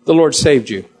here the Lord saved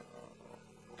you?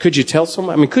 Could you tell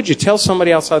somebody? Could you tell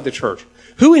somebody outside the church?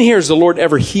 Who in here has the Lord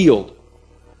ever healed?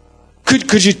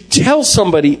 Could you tell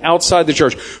somebody outside the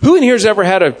church? Who in here has ever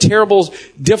had a terrible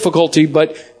difficulty,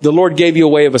 but the Lord gave you a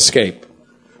way of escape?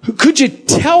 Could you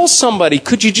tell somebody?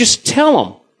 Could you just tell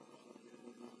them?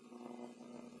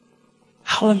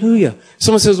 Hallelujah.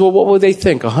 Someone says, well, what would they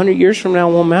think? 100 years from now,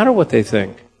 it won't matter what they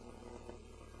think.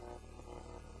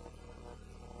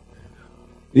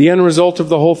 The end result of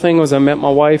the whole thing was I met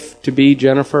my wife to be,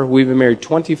 Jennifer. We've been married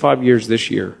 25 years this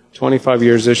year. 25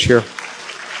 years this year.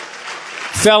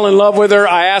 Fell in love with her.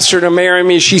 I asked her to marry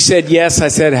me. She said yes. I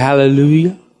said,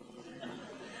 hallelujah.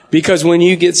 Because when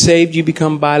you get saved, you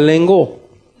become bilingual.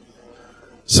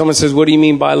 Someone says, what do you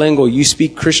mean bilingual? You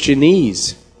speak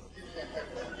Christianese.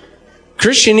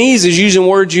 Christianese is using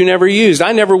words you never used.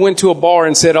 I never went to a bar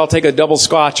and said, I'll take a double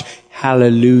scotch.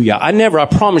 Hallelujah. I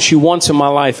promise you, once in my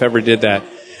life ever did that.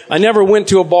 I never went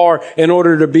to a bar and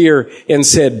ordered a beer and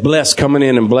said, bless coming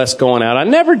in and bless going out. I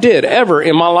never did ever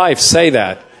in my life say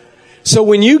that. So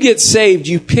when you get saved,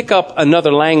 you pick up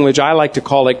another language. I like to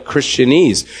call it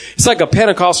Christianese. It's like a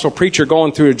Pentecostal preacher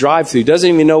going through a drive-thru. Doesn't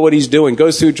even know what he's doing.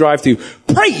 Goes through a drive-thru.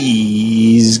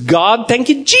 Praise God. Thank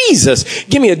you, Jesus.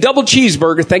 Give me a double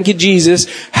cheeseburger. Thank you, Jesus.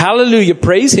 Hallelujah.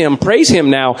 Praise Him. Praise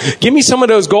Him now. Give me some of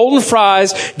those golden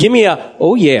fries. Give me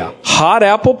hot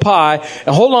apple pie.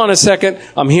 And hold on a second.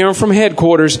 I'm hearing from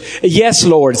headquarters. Yes,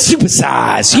 Lord.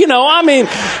 Supersize.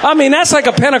 That's like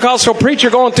a Pentecostal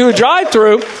preacher going through a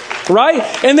drive-thru. Right?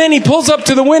 And then he pulls up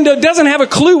to the window, doesn't have a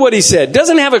clue what he said.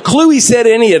 Doesn't have a clue he said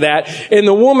any of that. And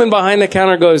the woman behind the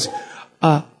counter goes,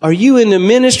 are you in the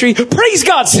ministry? Praise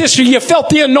God, sister, you felt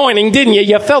the anointing, didn't you?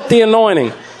 You felt the anointing.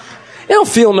 You don't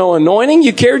feel no anointing.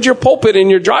 You carried your pulpit in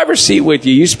your driver's seat with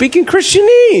you. You speak in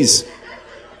Christianese.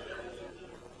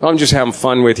 I'm just having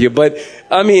fun with you. But,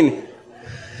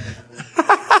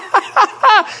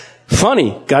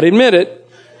 funny. Gotta admit it.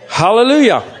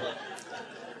 Hallelujah.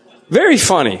 Very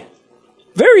funny.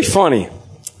 Very funny.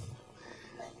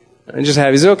 And just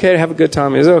is it okay to have a good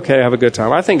time? Is it okay to have a good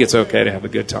time? I think it's okay to have a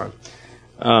good time.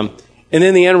 And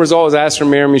then the end result was I asked her to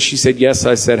marry me. She said yes.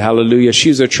 I said hallelujah. She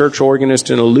was a church organist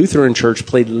in a Lutheran church,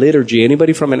 played liturgy.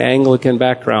 Anybody from an Anglican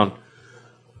background?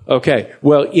 Okay.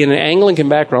 Well, in an Anglican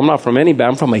background, I'm not from any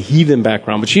background. I'm from a heathen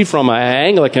background, but she's from an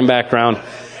Anglican background.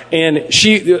 And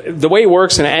the way it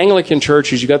works in an Anglican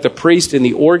church is you got the priest and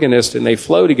the organist and they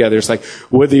flow together. It's like,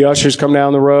 would the ushers come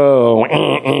down the row?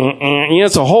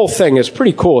 It's a whole thing. It's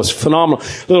pretty cool. It's phenomenal.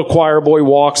 Little choir boy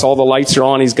walks, all the lights are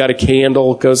on. He's got a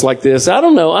candle, goes like this. I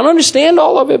don't know. I don't understand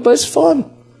all of it, but it's fun.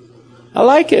 I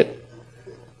like it.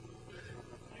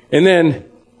 And then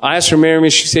I asked her to marry me.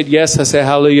 She said yes. I said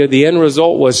hallelujah. The end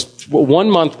result was 1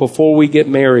 month before we get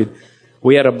married,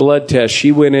 we had a blood test.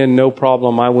 She went in, no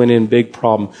problem. I went in, big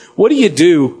problem. What do you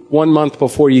do 1 month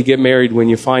before you get married when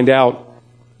you find out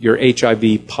you're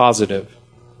HIV positive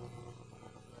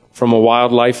from a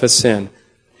wild life of sin?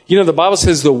 The Bible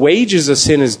says the wages of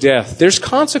sin is death. There's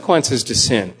consequences to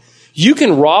sin. You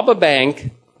can rob a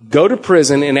bank, go to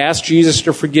prison, and ask Jesus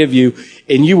to forgive you,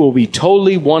 and you will be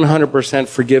totally 100%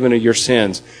 forgiven of your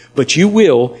sins. But you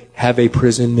will have a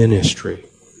prison ministry.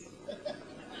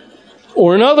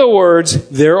 Or in other words,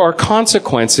 there are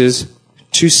consequences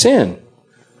to sin.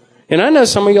 And I know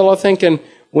some of y'all are thinking,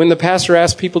 when the pastor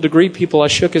asked people to greet people, I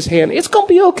shook his hand. It's going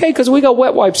to be okay because we got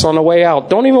wet wipes on the way out.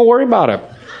 Don't even worry about it.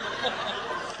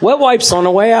 Wet wipes on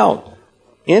the way out.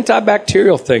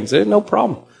 Antibacterial things. There's no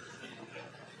problem.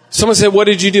 Someone said, what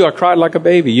did you do? I cried like a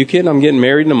baby. You kidding? I'm getting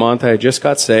married in a month. I just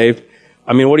got saved.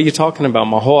 What are you talking about?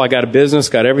 I got a business,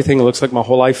 got everything. It looks like my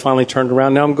whole life finally turned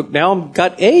around. Now I'm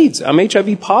got AIDS. I'm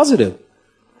HIV positive.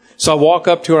 So I walk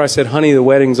up to her. I said, honey, the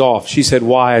wedding's off. She said,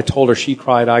 why? I told her. She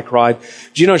cried. I cried.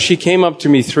 Do you know, she came up to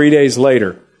me 3 days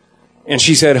later and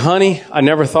she said, honey, I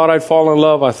never thought I'd fall in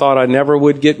love. I thought I never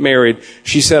would get married.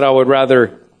 She said, I would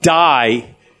rather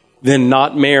die than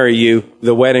not marry you.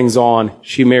 The wedding's on.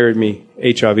 She married me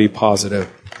HIV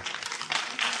positive.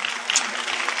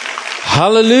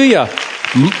 Hallelujah.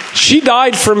 She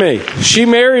died for me. She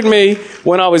married me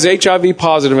when I was HIV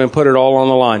positive and put it all on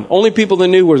the line. Only people that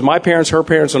knew was my parents, her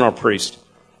parents, and our priest.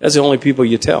 That's the only people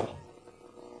you tell.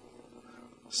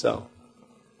 So,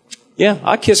 yeah,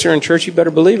 I kiss her in church. You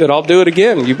better believe it. I'll do it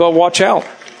again. You better watch out.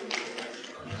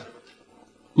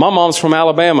 My mom's from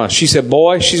Alabama. She said,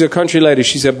 boy, she's a country lady.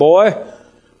 She said, boy.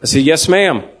 I said, yes,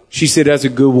 ma'am. She said, that's a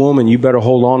good woman. You better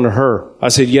hold on to her. I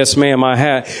said, yes, ma'am,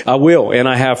 I will. And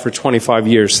I have for 25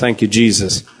 years. Thank you,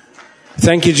 Jesus.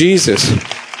 Thank you, Jesus.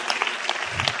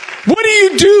 What do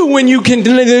you do when you can,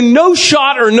 no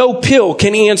shot or no pill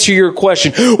can answer your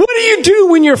question? What do you do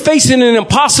when you're facing an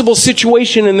impossible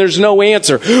situation and there's no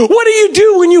answer? What do you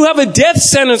do when you have a death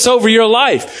sentence over your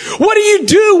life? What do you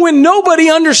do when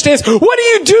nobody understands? What do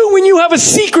you do when you have a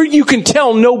secret you can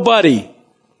tell nobody?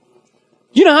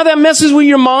 You know how that messes with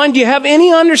your mind? Do you have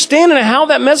any understanding of how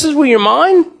that messes with your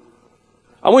mind?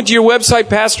 I went to your website,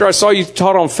 Pastor. I saw you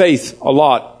taught on faith a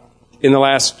lot in the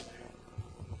last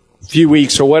few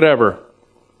weeks or whatever.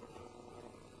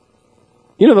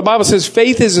 You know, the Bible says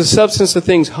faith is the substance of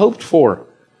things hoped for.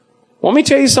 Want me to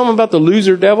tell you something about the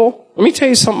loser devil? Let me tell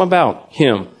you something about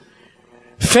him.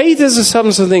 Faith is the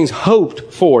substance of things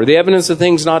hoped for, the evidence of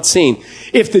things not seen.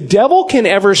 If the devil can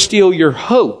ever steal your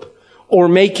hope or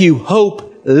make you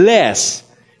hopeless,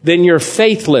 then you're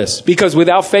faithless. Because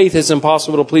without faith, it's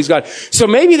impossible to please God. So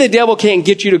maybe the devil can't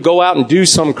get you to go out and do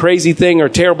some crazy thing or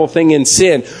terrible thing in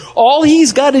sin. All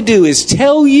he's got to do is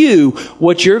tell you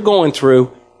what you're going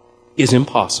through is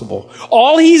impossible.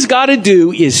 All he's got to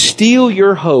do is steal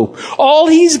your hope. All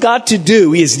he's got to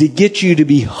do is to get you to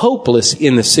be hopeless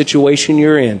in the situation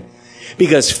you're in.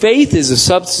 Because faith is the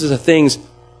substance of things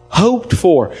hoped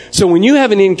for. So when you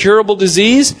have an incurable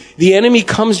disease, the enemy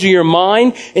comes to your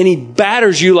mind and he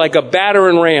batters you like a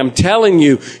battering ram, telling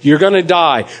you you're going to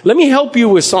die. Let me help you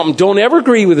with something. Don't ever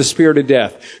agree with the spirit of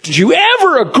death. Did you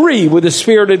ever agree with the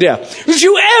spirit of death? Did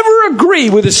you ever agree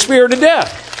with the spirit of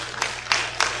death?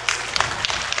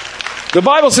 The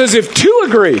Bible says if two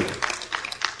agree,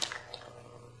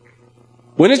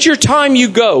 when it's your time, you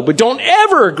go, but don't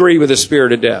ever agree with the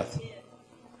spirit of death.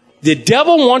 The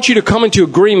devil wants you to come into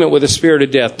agreement with the spirit of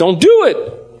death. Don't do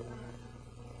it.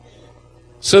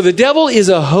 So the devil is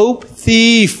a hope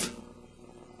thief.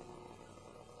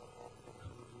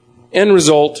 End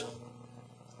result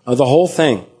of the whole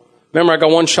thing. Remember, I got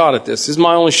one shot at this. This is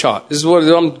my only shot. This is what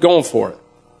I'm going for.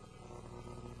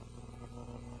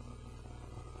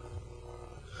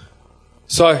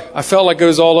 So I felt like it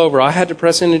was all over. I had to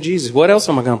press into Jesus. What else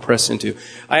am I going to press into?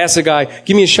 I asked the guy,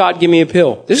 give me a shot, give me a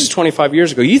pill. This is 25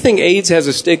 years ago. You think AIDS has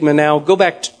a stigma now? Go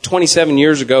back 27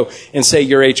 years ago and say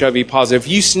you're HIV positive.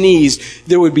 If you sneezed,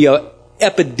 there would be an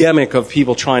epidemic of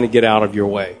people trying to get out of your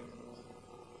way.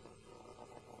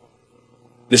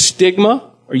 The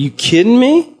stigma? Are you kidding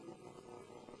me? You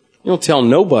don't tell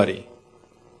nobody.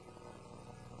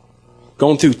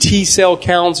 Going through T-cell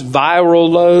counts, viral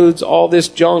loads, all this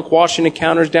junk, washing the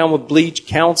counters down with bleach,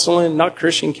 counseling, not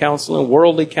Christian counseling,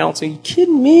 worldly counseling. Are you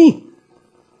kidding me?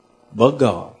 But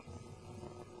God.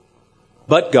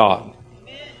 But God.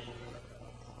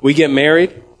 We get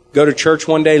married, go to church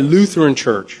one day, Lutheran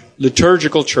church,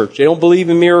 liturgical church. They don't believe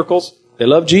in miracles. They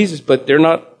love Jesus, but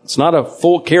it's not a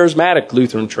full charismatic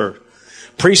Lutheran church.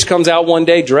 Priest comes out one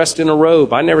day dressed in a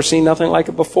robe. I never seen nothing like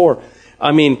it before.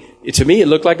 I mean, to me, it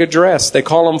looked like a dress. They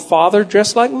call him Father,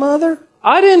 dressed like Mother.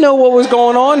 I didn't know what was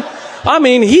going on. I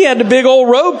mean, he had the big old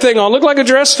robe thing on. Looked like a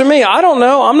dress to me. I don't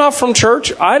know. I'm not from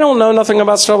church. I don't know nothing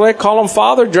about stuff like that. Call him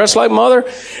Father, dressed like Mother.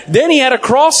 Then he had a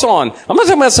cross on. I'm not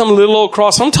talking about some little old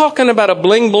cross. I'm talking about a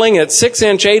bling-bling at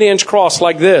 6-inch, 8-inch cross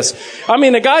like this. I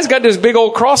mean, the guy's got this big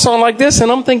old cross on like this,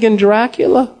 and I'm thinking,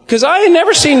 Dracula? Because I ain't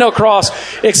never seen no cross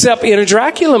except in a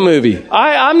Dracula movie.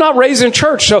 I'm not raised in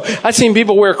church, so I've seen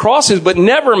people wear crosses, but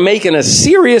never making a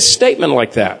serious statement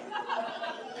like that.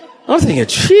 I'm thinking,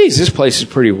 geez, this place is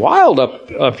pretty wild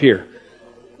up here.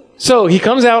 So he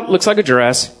comes out, looks like a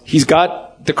dress. He's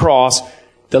got the cross,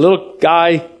 the little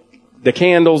guy, the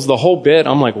candles, the whole bit.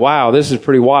 I'm like, wow, this is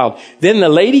pretty wild. Then the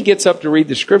lady gets up to read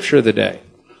the scripture of the day.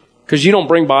 Because you don't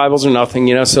bring Bibles or nothing,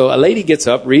 you know. So a lady gets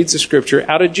up, reads the scripture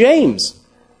out of James.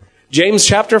 James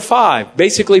chapter 5.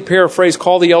 Basically paraphrase,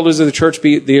 call the elders of the church,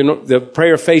 the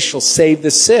prayer of faith shall save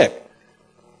the sick.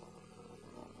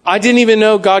 I didn't even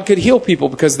know God could heal people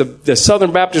because the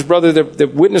Southern Baptist brother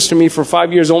that witnessed to me for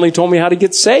 5 years only told me how to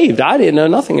get saved. I didn't know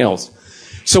nothing else.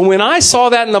 So when I saw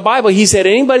that in the Bible, he said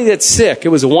anybody that's sick, it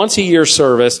was a once-a-year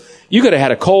service. You could have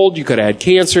had a cold, you could have had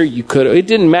cancer, it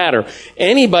didn't matter.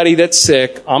 Anybody that's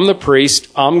sick, I'm the priest,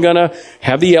 I'm going to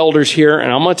have the elders here,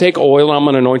 and I'm going to take oil, and I'm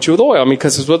going to anoint you with oil. I mean,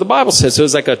 because that's what the Bible says. So it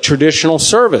was like a traditional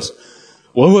service.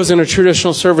 Well, it wasn't a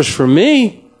traditional service for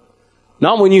me.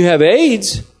 Not when you have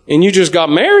AIDS, and you just got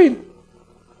married.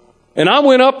 And I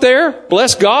went up there,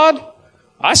 bless God,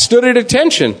 I stood at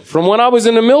attention from when I was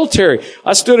in the military.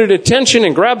 I stood at attention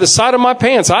and grabbed the side of my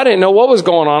pants. I didn't know what was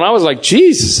going on. I was like,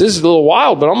 Jesus, this is a little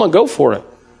wild, but I'm going to go for it.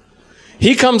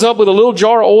 He comes up with a little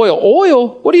jar of oil.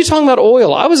 Oil? What are you talking about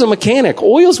oil? I was a mechanic.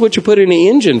 Oil is what you put in the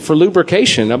engine for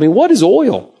lubrication. I mean, what is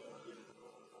oil?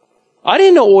 I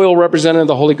didn't know oil represented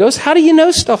the Holy Ghost. How do you know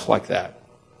stuff like that?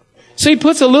 So he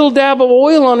puts a little dab of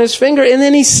oil on his finger and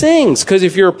then he sings. Because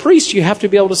if you're a priest, you have to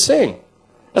be able to sing.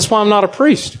 That's why I'm not a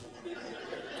priest.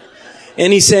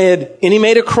 And he said, and he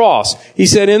made a cross. He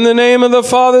said, in the name of the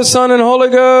Father, Son, and Holy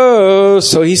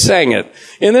Ghost. So he sang it.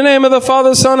 In the name of the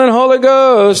Father, Son, and Holy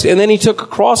Ghost. And then he took a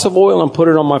cross of oil and put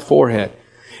it on my forehead.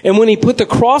 And when he put the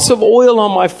cross of oil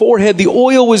on my forehead, the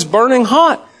oil was burning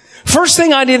hot. First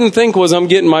thing I didn't think was I'm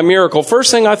getting my miracle. First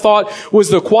thing I thought was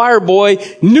the choir boy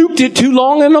nuked it too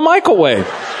long in the microwave.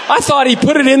 I thought he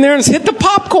put it in there and hit the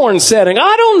popcorn setting.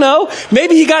 I don't know.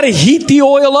 Maybe you got to heat the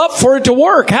oil up for it to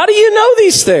work. How do you know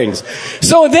these things?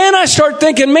 So then I start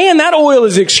thinking, man, that oil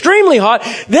is extremely hot.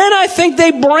 Then I think they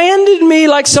branded me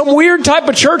like some weird type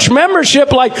of church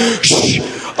membership, like, shh,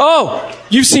 oh,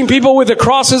 you've seen people with the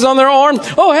crosses on their arm?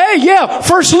 Oh, hey, yeah,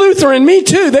 First Lutheran, me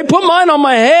too. They put mine on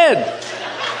my head.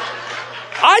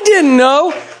 I didn't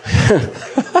know.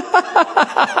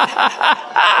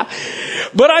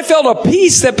 But I felt a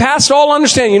peace that passed all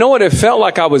understanding. You know what? It felt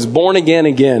like I was born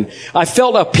again. I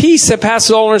felt a peace that passes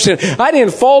all understanding. I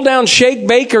didn't fall down, shake,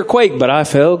 bake, or quake, but I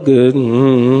felt good.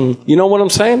 Mm-hmm. You know what I'm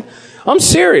saying? I'm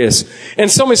serious.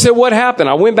 And somebody said, what happened?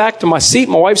 I went back to my seat.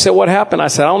 My wife said, what happened? I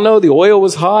said, I don't know. The oil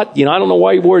was hot. I don't know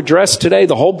why you wore a dress today.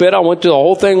 The whole bit. I went through the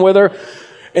whole thing with her.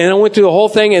 And I went through the whole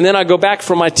thing, and then I go back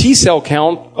for my T-cell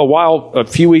count a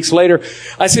few weeks later.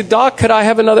 I said, Doc, could I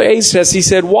have another AIDS test? He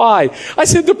said, why? I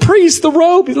said, the priest, the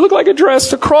robe, it looked like a dress,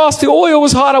 the cross, the oil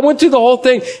was hot. I went through the whole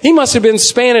thing. He must have been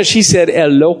Spanish. He said, el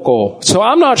loco. So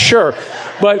I'm not sure.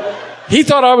 But he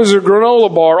thought I was a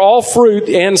granola bar, all fruit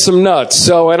and some nuts.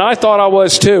 And I thought I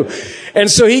was too. And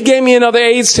so he gave me another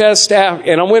AIDS test,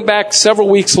 and I went back several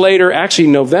weeks later, actually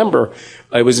November.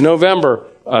 It was November.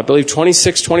 I believe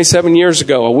 26, 27 years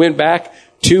ago, I went back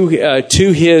to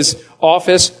his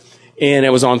office, and it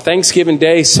was on Thanksgiving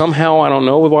Day. Somehow, I don't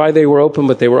know why they were open,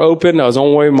 but they were open. I was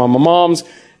on my way with my mom's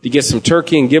to get some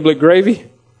turkey and giblet gravy.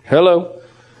 Hello.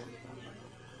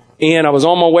 And I was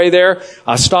on my way there.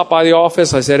 I stopped by the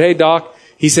office. I said, hey, Doc.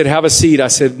 He said, have a seat. I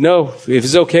said, no, if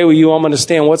it's okay with you, I'm going to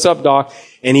stand. What's up, Doc?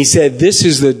 And he said, this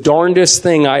is the darndest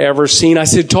thing I ever seen. I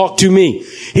said, talk to me.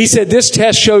 He said, this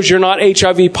test shows you're not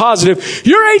HIV positive.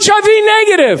 You're HIV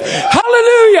negative.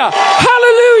 Hallelujah.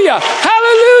 Hallelujah.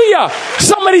 Hallelujah.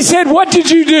 Somebody said, what did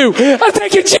you do? I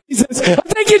thank you, Jesus. I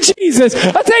thank you, Jesus.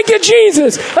 I thank you,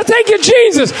 Jesus. I thank you,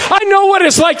 Jesus. I know what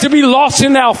it's like to be lost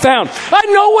and now found. I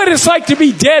know what it's like to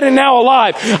be dead and now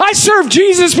alive. I serve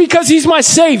Jesus because he's my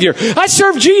Savior. I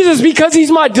serve Jesus because he's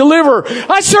my deliverer.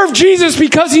 I serve Jesus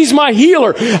because he's my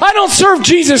healer. I don't serve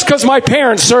Jesus because my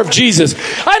parents serve Jesus.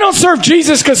 I don't serve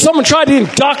Jesus because someone tried to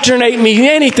indoctrinate me in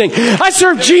anything. I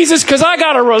serve Jesus because I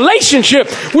got a relationship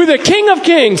with the King of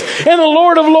Kings and the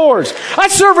Lord of Lords. I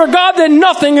serve a God that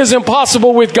nothing is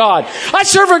impossible with God. I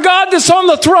serve a God that's on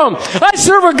the throne. I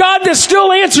serve a God that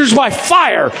still answers by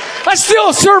fire. I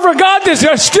still serve a God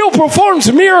that still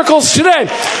performs miracles today.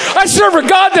 I serve a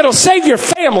God that'll save your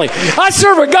family. I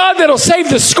serve a God that'll save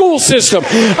the school system.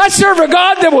 I serve a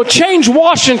God that will change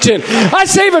Washington. I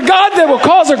serve a God that will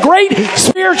cause a great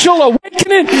spiritual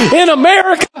awakening in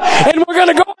America. And we're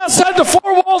going to go outside the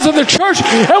four walls of the church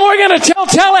and we're going to tell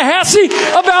Tallahassee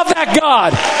about that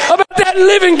God, about that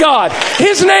living God.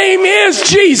 His name is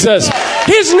Jesus.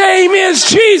 His name is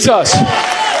Jesus.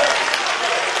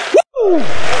 Woo!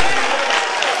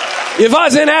 If I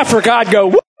was in Africa, I'd go,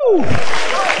 woo!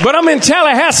 But I'm in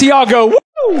Tallahassee, I'll go,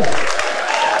 woo!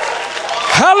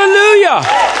 Hallelujah!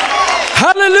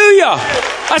 Hallelujah!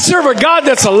 I serve a God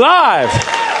that's alive.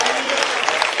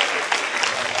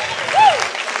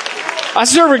 I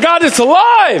serve a God that's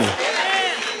alive.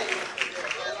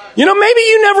 Maybe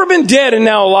you've never been dead and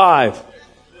now alive.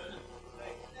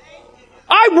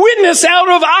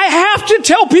 I have to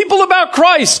tell people about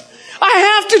Christ.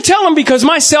 I have to tell them because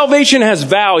my salvation has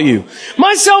value.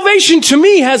 My salvation to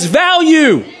me has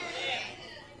value.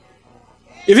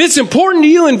 If it's important to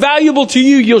you and valuable to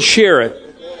you, you'll share it.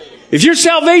 If your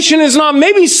salvation is not,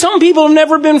 maybe some people have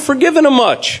never been forgiven of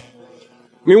much.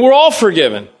 I mean, we're all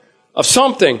forgiven of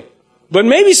something. But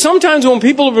maybe sometimes when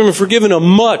people have been forgiven of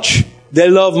much, they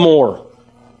love more.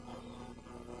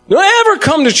 Don't ever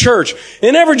come to church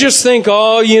and ever just think,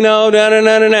 oh,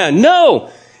 No.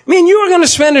 Man, you are going to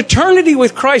spend eternity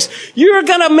with Christ. You are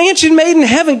going to have a mansion made in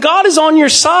heaven. God is on your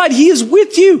side. He is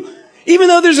with you. Even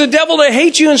though there's a devil that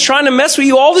hates you and is trying to mess with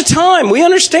you all the time. We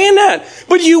understand that.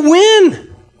 But you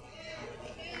win.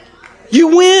 You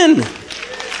win.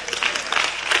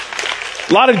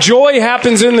 A lot of joy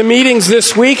happens in the meetings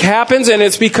this week. And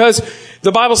it's because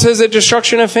the Bible says that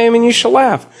destruction and famine you shall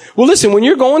laugh. Well, listen, when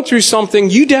you're going through something,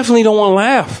 you definitely don't want to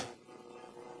laugh.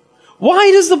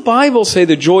 Why does the Bible say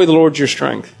the joy of the Lord is your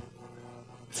strength?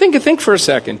 Think for a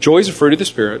second. Joy is a fruit of the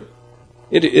Spirit.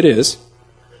 It is.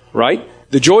 Right?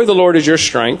 The joy of the Lord is your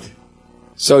strength.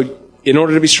 So in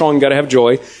order to be strong, you've got to have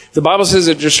joy. The Bible says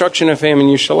that destruction and famine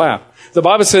you shall laugh. The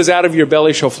Bible says out of your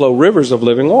belly shall flow rivers of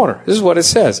living water. This is what it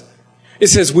says. It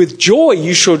says, with joy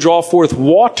you shall draw forth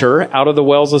water out of the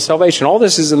wells of salvation. All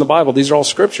this is in the Bible. These are all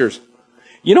scriptures.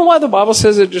 You know why the Bible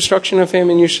says that destruction and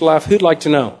famine you shall laugh? Who'd like to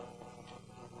know?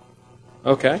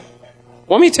 Okay.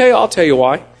 Let me tell you, I'll tell you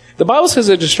why. The Bible says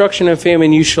that destruction and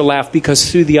famine you shall laugh because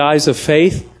through the eyes of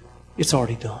faith, it's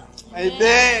already done.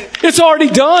 Amen. It's already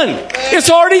done.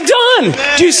 It's already done.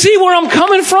 Amen. Do you see where I'm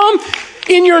coming from?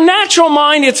 In your natural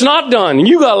mind, it's not done.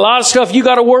 You got a lot of stuff you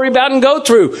got to worry about and go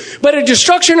through. But at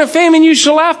destruction and famine, you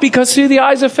shall laugh because through the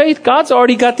eyes of faith, God's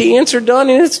already got the answer done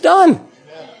and it's done.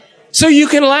 So you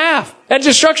can laugh. At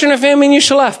destruction and famine, you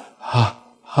shall laugh. Ha,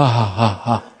 ha, ha, ha,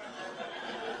 ha.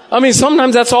 I mean,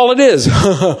 sometimes that's all it is.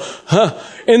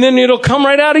 And then it'll come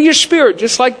right out of your spirit,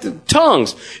 just like the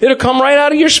tongues. It'll come right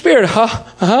out of your spirit.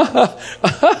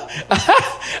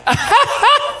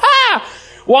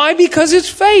 Why? Because it's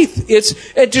faith. It's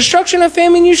at destruction and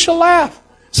famine you shall laugh.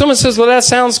 Someone says, well, that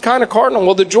sounds kind of cardinal.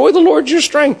 Well, the joy of the Lord is your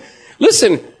strength.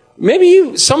 Listen,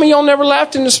 maybe some of y'all never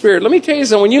laughed in the Spirit. Let me tell you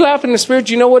something. When you laugh in the Spirit,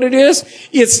 you know what it is?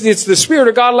 It's the Spirit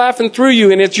of God laughing through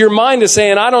you, and it's your mind is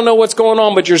saying, I don't know what's going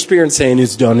on, but your spirit saying,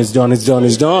 it's done, it's done, it's done,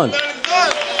 it's done.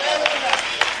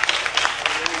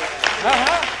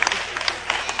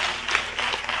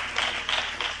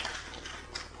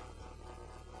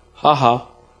 Ha ha.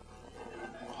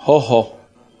 Ho ho.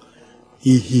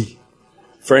 Hee hee.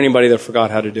 For anybody that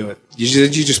forgot how to do it. You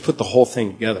just put the whole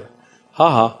thing together. Ha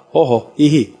ha. Ho ho. Hee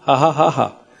hee. Ha ha ha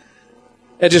ha.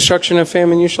 At destruction and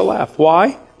famine you shall laugh.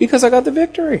 Why? Because I got the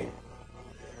victory.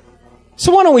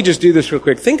 So why don't we just do this real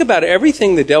quick? Think about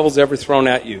everything the devil's ever thrown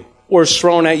at you. Or is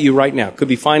thrown at you right now. Could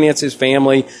be finances,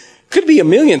 family. Could be a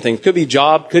million things. Could be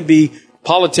job. Could be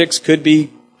politics. Could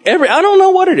be I don't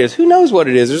know what it is. Who knows what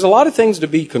it is? There's a lot of things to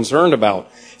be concerned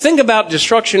about. Think about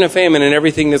destruction and famine and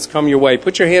everything that's come your way.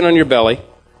 Put your hand on your belly.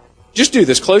 Just do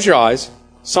this. Close your eyes.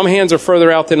 Some hands are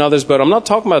further out than others, but I'm not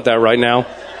talking about that right now.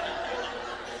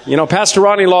 You know, Pastor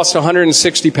Ronnie lost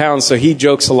 160 pounds, so he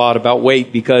jokes a lot about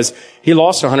weight because he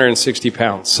lost 160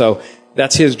 pounds. So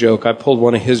that's his joke. I pulled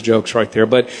one of his jokes right there.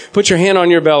 But put your hand on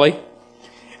your belly.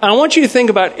 And I want you to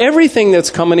think about everything that's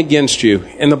coming against you.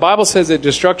 And the Bible says that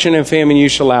destruction and famine you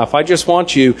shall laugh. I just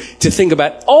want you to think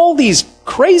about all these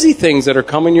crazy things that are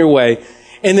coming your way.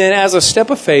 And then as a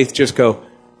step of faith, just go,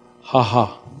 ha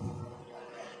ha.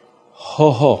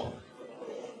 Ho ho.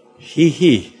 Hee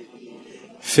hee.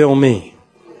 Fill me.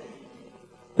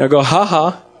 Now go, ha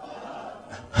ha.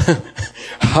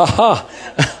 Ha ha.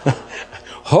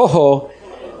 Ho ho.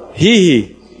 Hee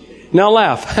hee. Now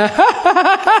laugh.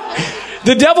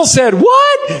 The devil said,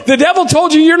 what? The devil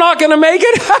told you you're not going to make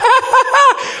it?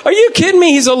 Are you kidding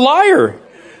me? He's a liar.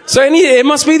 So it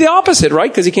must be the opposite, right?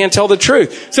 Because he can't tell the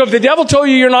truth. So if the devil told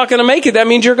you you're not going to make it, that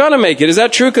means you're going to make it. Is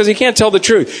that true? Because he can't tell the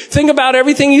truth. Think about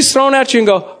everything he's thrown at you and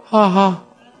go, ha ha.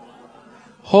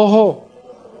 Ho ho.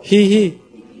 Hee hee.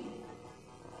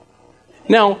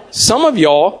 Now, some of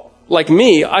y'all, like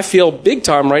me, I feel big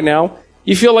time right now.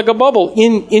 You feel like a bubble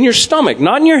in your stomach,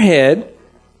 not in your head.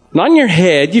 Not in your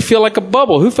head. You feel like a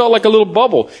bubble. Who felt like a little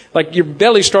bubble? Like your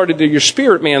belly your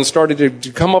spirit man started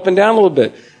to come up and down a little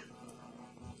bit.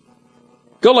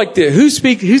 Go like this.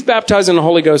 Who's baptized in the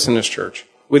Holy Ghost in this church?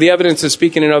 With the evidence of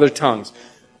speaking in other tongues.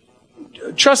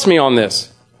 Trust me on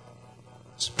this.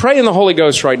 Pray in the Holy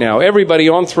Ghost right now. Everybody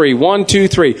on 3. 1, 2,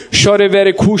 3.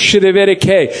 Shodevere kushedevere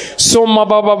ke. Soma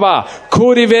bababa.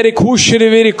 Kodevere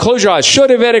kushedevere. Close your eyes.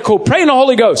 Shodevere ku. Pray in the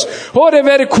Holy Ghost.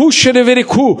 Hodevere kushedevere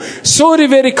ku.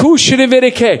 Sodevere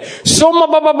kushedevere ke. Soma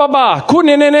bababa.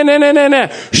 Kunenenenenenene.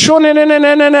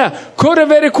 Shonenenenenene.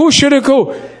 Kodevere kushedevere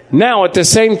ku. Now at the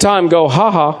same time go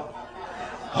ha ha.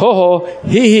 ho,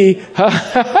 hee, ha,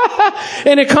 ha, ha.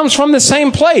 And it comes from the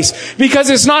same place because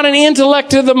it's not an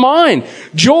intellect of the mind.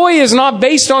 Joy is not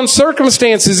based on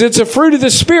circumstances. It's a fruit of the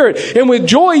Spirit. And with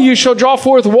joy you shall draw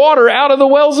forth water out of the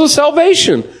wells of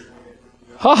salvation.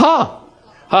 Ha ha.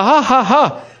 Ha ha ha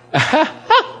ha. Ha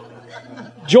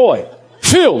ha. Joy.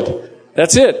 Filled.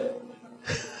 That's it.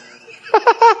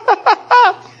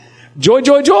 Joy,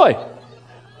 joy, joy.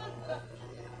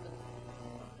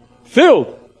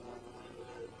 Filled.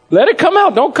 Let it come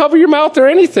out. Don't cover your mouth or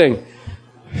anything.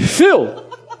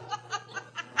 Filled.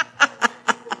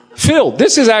 Filled.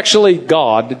 This is actually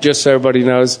God, just so everybody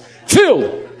knows.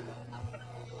 Filled.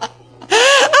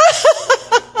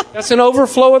 That's an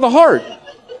overflow of the heart.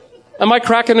 Am I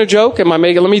cracking a joke? Let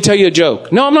me tell you a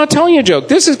joke. No, I'm not telling you a joke.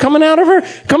 This is coming out of her.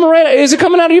 Is it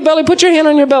coming out of your belly? Put your hand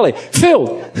on your belly.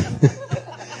 Filled.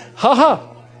 Ha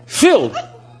ha. Filled.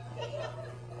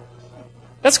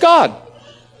 That's God.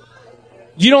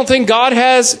 You don't think God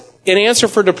has an answer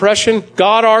for depression?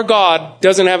 God, our God,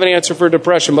 doesn't have an answer for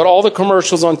depression, but all the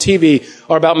commercials on TV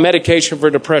are about medication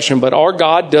for depression, but our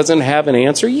God doesn't have an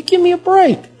answer? You give me a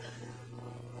break.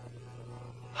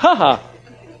 Ha ha.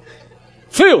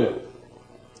 Filled.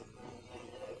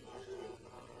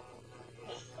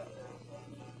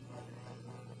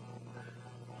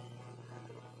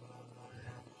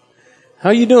 How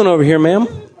you doing over here, ma'am?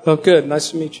 Oh, good. Nice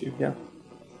to meet you. Yeah.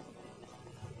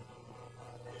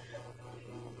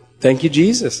 Thank you,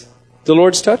 Jesus. The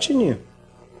Lord's touching you.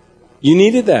 You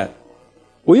needed that.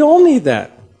 We all need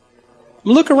that.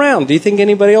 Look around. Do you think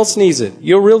anybody else needs it?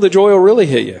 The joy will really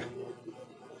hit you.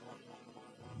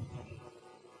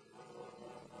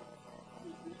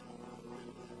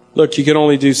 Look, you can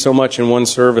only do so much in one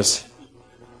service.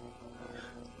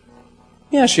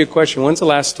 Let me ask you a question. When's the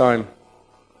last time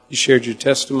you shared your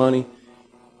testimony?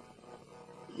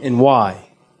 And why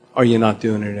are you not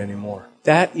doing it anymore?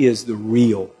 That is the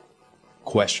real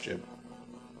question.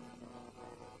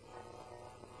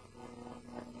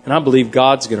 And I believe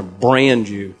God's going to brand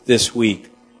you this week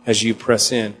as you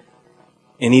press in.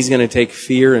 And He's going to take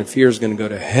fear, and fear is going to go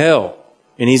to hell.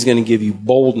 And He's going to give you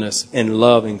boldness and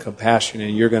love and compassion,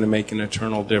 and you're going to make an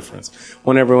eternal difference. I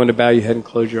want everyone to bow your head and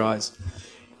close your eyes.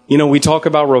 You know, we talk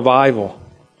about revival.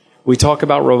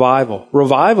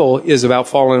 Revival is about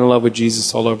falling in love with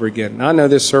Jesus all over again. Now, I know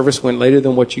this service went later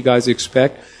than what you guys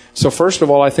expect. So first of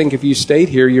all, I think if you stayed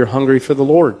here, you're hungry for the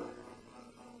Lord.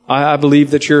 I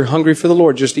believe that you're hungry for the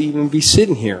Lord just to even be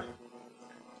sitting here.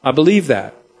 I believe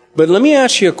that. But let me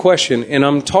ask you a question, and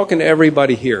I'm talking to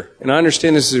everybody here. And I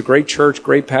understand this is a great church,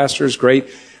 great pastors, great.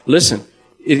 Listen,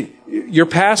 your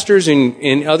pastors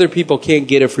and other people can't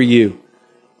get it for you.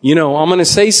 You know, I'm going to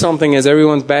say something as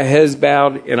everyone's heads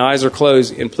bowed and eyes are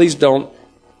closed, and please don't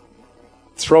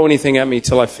throw anything at me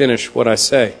till I finish what I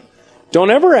say.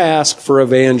 Don't ever ask for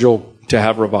Evangel to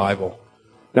have revival.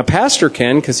 Now, pastor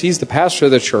can, because he's the pastor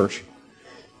of the church.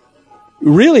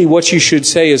 Really, what you should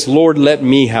say is, Lord, let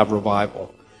me have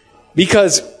revival.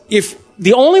 Because if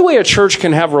the only way a church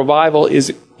can have revival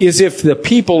is if the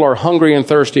people are hungry and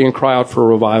thirsty and cry out for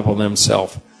revival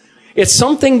themselves. It's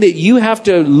something that you have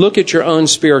to look at your own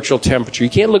spiritual temperature. You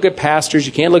can't look at pastors.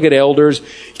 You can't look at elders.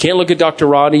 You can't look at Dr.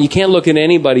 Rodney. You can't look at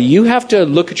anybody. You have to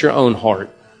look at your own heart.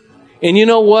 And you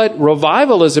know what?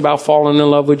 Revival is about falling in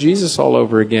love with Jesus all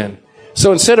over again.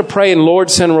 So instead of praying, Lord,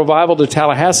 send revival to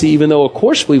Tallahassee, even though, of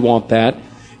course, we want that,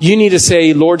 you need to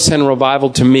say, Lord, send revival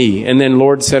to me, and then,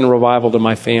 Lord, send revival to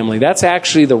my family. That's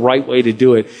actually the right way to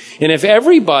do it. And if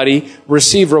everybody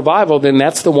receive revival, then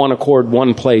that's the one accord,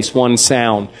 one place, one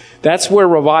sound. That's where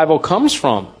revival comes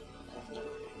from.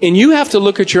 And you have to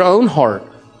look at your own heart.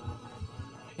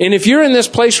 And if you're in this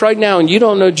place right now and you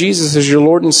don't know Jesus as your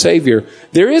Lord and Savior,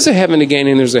 there is a heaven to gain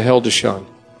and there's a hell to shun.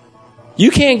 You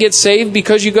can't get saved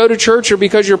because you go to church or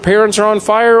because your parents are on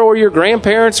fire or your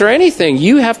grandparents or anything.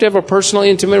 You have to have a personal,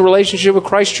 intimate relationship with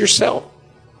Christ yourself.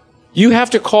 You have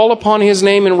to call upon His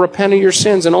name and repent of your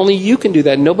sins, and only you can do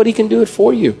that. Nobody can do it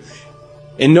for you.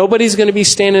 And nobody's going to be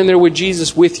standing there with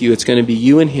Jesus with you. It's going to be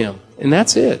you and Him. And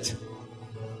that's it.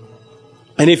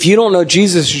 And if you don't know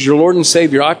Jesus as your Lord and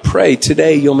Savior, I pray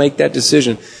today you'll make that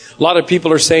decision. A lot of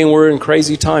people are saying we're in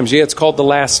crazy times. Yeah, it's called the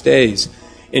last days.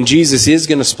 And Jesus is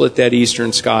going to split that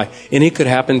eastern sky. And it could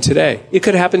happen today. It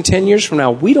could happen 10 years from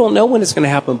now. We don't know when it's going to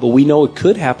happen, but we know it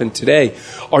could happen today.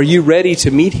 Are you ready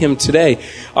to meet Him today?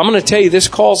 I'm going to tell you, this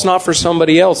call's not for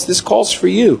somebody else. This call's for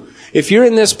you. If you're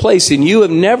in this place and you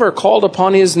have never called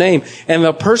upon His name and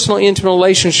have a personal, intimate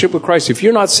relationship with Christ, if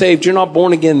you're not saved, you're not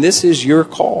born again, this is your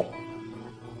call.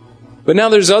 But now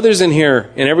there's others in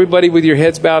here, and everybody with your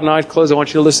heads bowed and eyes closed, I want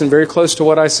you to listen very close to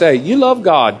what I say. You love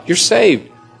God. You're saved.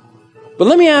 But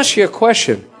let me ask you a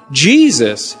question.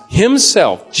 Jesus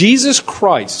himself, Jesus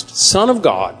Christ, Son of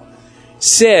God,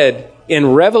 said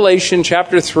in Revelation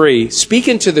chapter 3,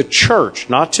 speaking to the church,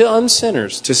 not to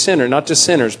unsinners, not to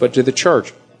sinners, but to the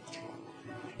church.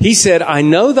 He said, I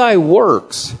know thy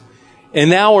works,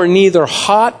 and thou art neither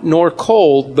hot nor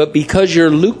cold, but because you're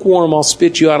lukewarm, I'll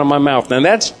spit you out of my mouth. Now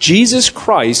that's Jesus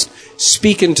Christ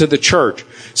speaking to the church.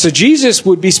 So Jesus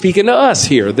would be speaking to us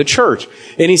here, the church.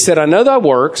 And he said, I know thy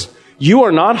works, you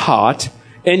are not hot,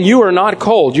 and you are not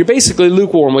cold. You're basically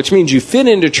lukewarm, which means you fit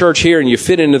into church here and you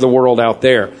fit into the world out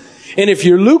there. And if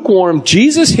you're lukewarm,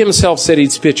 Jesus himself said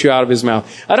he'd spit you out of his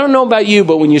mouth. I don't know about you,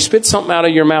 but when you spit something out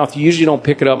of your mouth, you usually don't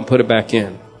pick it up and put it back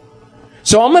in.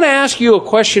 So I'm going to ask you a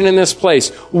question in this place.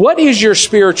 What is your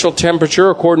spiritual temperature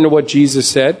according to what Jesus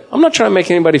said? I'm not trying to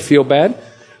make anybody feel bad.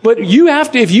 But you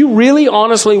have to, if you really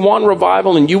honestly want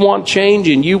revival and you want change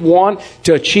and you want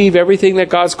to achieve everything that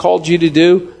God's called you to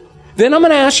do, then I'm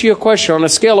going to ask you a question on a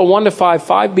scale of 1 to 5,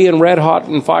 5 being red hot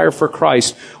and fire for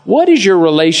Christ. What is your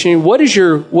relation? What is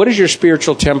your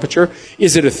spiritual temperature?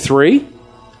 Is it a 3?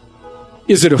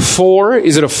 Is it a 4?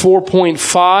 Is it a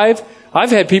 4.5?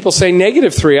 I've had people say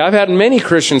 -3. I've had many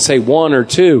Christians say 1 or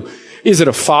 2. Is it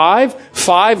a 5?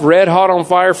 5 red hot on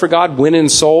fire for God, winning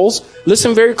souls?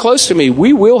 Listen very close to me.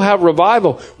 We will have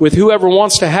revival with whoever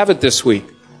wants to have it this week.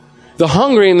 The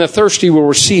hungry and the thirsty will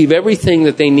receive everything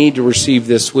that they need to receive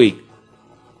this week.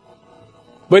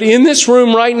 But in this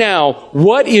room right now,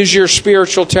 what is your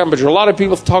spiritual temperature? A lot of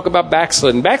people talk about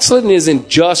backsliding. Backsliding isn't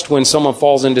just when someone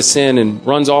falls into sin and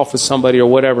runs off with somebody or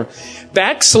whatever.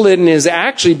 Backsliding is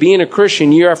actually being a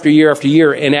Christian year after year after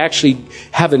year and actually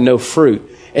having no fruit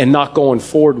and not going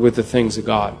forward with the things of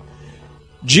God.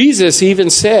 Jesus even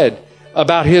said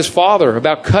about his Father,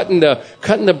 about cutting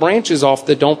the branches off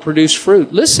that don't produce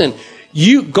fruit. Listen,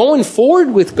 you going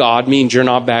forward with God means you're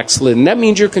not backslidden. That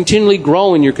means you're continually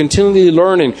growing, you're continually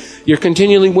learning, you're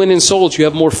continually winning souls, you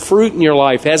have more fruit in your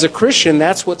life. As a Christian,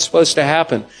 that's what's supposed to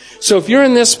happen. So if you're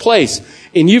in this place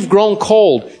and you've grown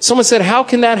cold, someone said, how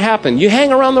can that happen? You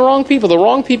hang around the wrong people. The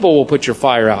wrong people will put your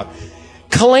fire out.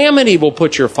 Calamity will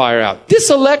put your fire out. This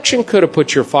election could have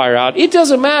put your fire out. It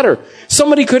doesn't matter.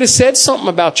 Somebody could have said something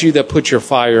about you that put your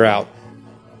fire out.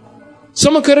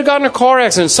 Someone could have gotten a car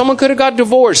accident. Someone could have got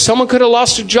divorced. Someone could have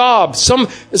lost a job. Some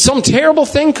terrible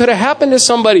thing could have happened to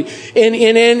somebody. And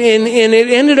it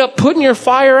ended up putting your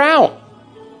fire out.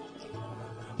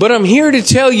 But I'm here to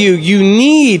tell you, you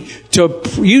need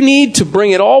to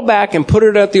bring it all back and put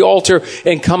it at the altar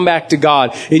and come back to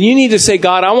God. And you need to say,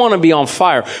 God, I want to be on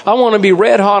fire. I want to be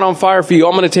red hot on fire for you.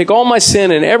 I'm going to take all my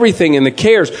sin and everything and the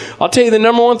cares. I'll tell you the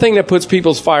number one thing that puts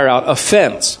people's fire out,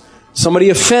 offense. Somebody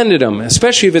offended them,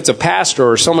 especially if it's a pastor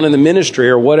or someone in the ministry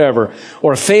or whatever,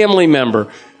 or a family member.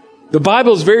 The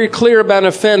Bible is very clear about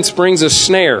offense brings a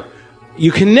snare.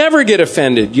 You can never get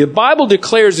offended. The Bible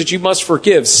declares that you must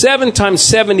forgive 7 times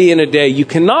 70 in a day. You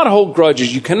cannot hold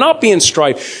grudges. You cannot be in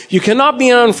strife. You cannot be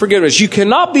in unforgiveness. You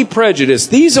cannot be prejudiced.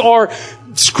 These are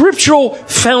scriptural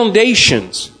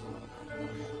foundations.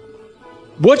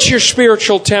 What's your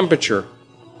spiritual temperature?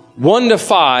 1 to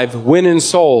 5, winning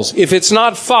souls. If it's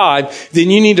not 5, then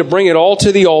you need to bring it all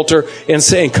to the altar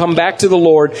and come back to the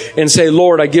Lord and say,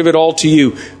 Lord, I give it all to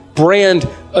you. Brand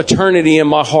eternity in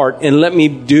my heart and let me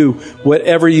do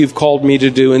whatever you've called me to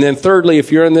do. And then thirdly,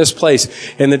 if you're in this place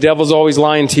and the devil's always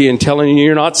lying to you and telling you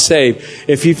you're not saved,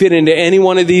 if you fit into any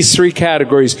one of these 3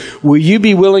 categories, will you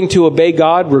be willing to obey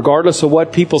God regardless of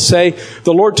what people say?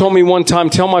 The Lord told me one time,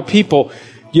 tell my people,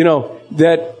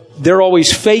 that they're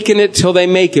always faking it till they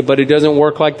make it, but it doesn't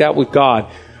work like that with God.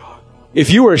 If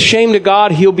you are ashamed of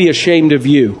God, He'll be ashamed of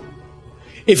you.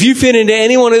 If you fit into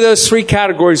any one of those 3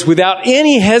 categories without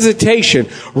any hesitation,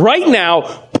 right now,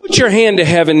 put your hand to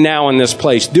heaven now in this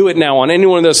place. Do it now on any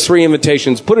one of those 3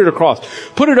 invitations. Put it across.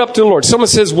 Put it up to the Lord. Someone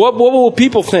says, what will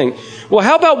people think? Well,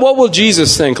 how about what will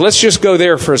Jesus think? Let's just go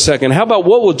there for a second. How about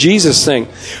what will Jesus think?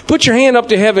 Put your hand up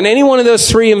to heaven. Any one of those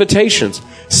 3 invitations.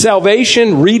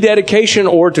 Salvation, rededication,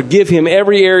 or to give Him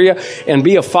every area and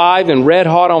be a 5 and red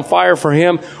hot on fire for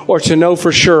Him, or to know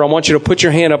for sure. I want you to put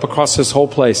your hand up across this whole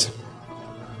place.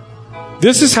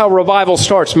 This is how revival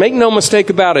starts. Make no mistake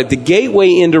about it. The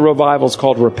gateway into revival is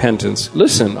called repentance.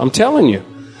 Listen, I'm telling you.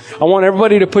 I want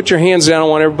everybody to put your hands down. I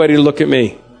want everybody to look at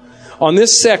me. On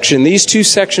this section, these 2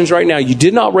 sections right now, you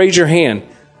did not raise your hand.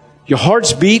 Your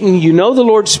heart's beating. You know the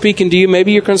Lord's speaking to you.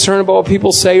 Maybe you're concerned about what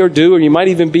people say or do, or you might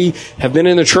even have been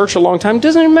in the church a long time. It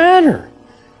doesn't matter.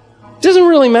 It doesn't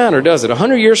really matter, does it?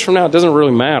 100 years from now, it doesn't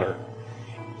really matter.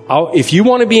 If you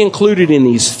want to be included in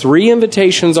these 3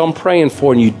 invitations I'm praying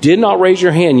for, and you did not raise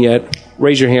your hand yet,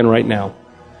 raise your hand right now.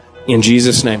 In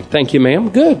Jesus' name. Thank you,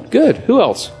 ma'am. Good. Who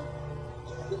else?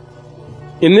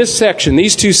 in this section,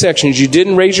 these two sections, you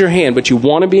didn't raise your hand, but you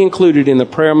want to be included in the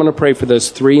prayer I'm going to pray for those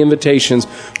 3 invitations,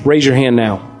 raise your hand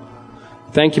now.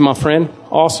 Thank you, my friend.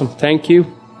 Awesome. Thank you.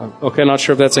 Okay, not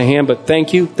sure if that's a hand, but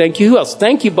thank you. Thank you. Who else?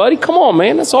 Thank you, buddy. Come on,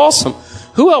 man. That's awesome.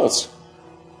 Who else?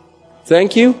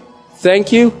 Thank you.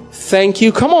 Thank you. Thank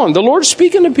you. Come on. The Lord's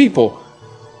speaking to people.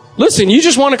 Listen, you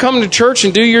just want to come to church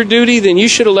and do your duty, then you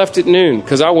should have left at noon,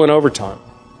 because I went overtime.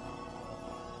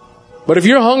 But if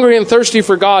you're hungry and thirsty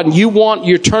for God and you want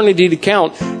your eternity to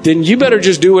count, then you better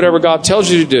just do whatever God tells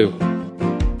you to do.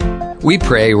 We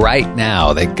pray right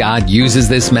now that God uses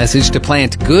this message to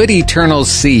plant good eternal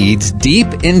seeds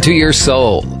deep into your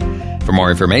soul. For more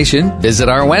information, visit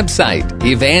our website,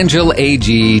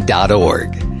 evangelag.org.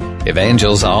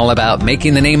 Evangel's all about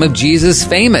making the name of Jesus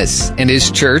famous and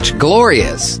His church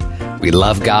glorious. We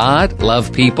love God,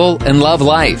 love people, and love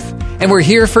life. And we're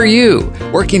here for you,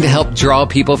 working to help draw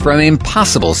people from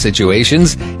impossible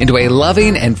situations into a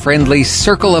loving and friendly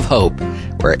circle of hope,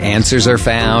 where answers are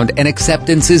found and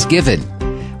acceptance is given.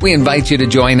 We invite you to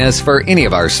join us for any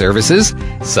of our services,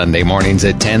 Sunday mornings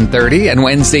at 10:30 and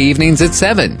Wednesday evenings at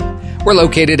 7. We're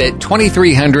located at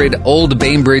 2300 Old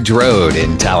Bainbridge Road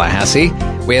in Tallahassee.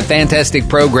 We have fantastic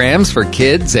programs for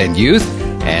kids and youth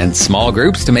and small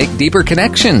groups to make deeper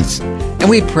connections. And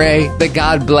we pray that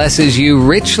God blesses you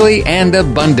richly and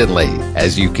abundantly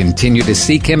as you continue to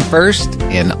seek Him first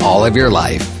in all of your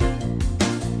life.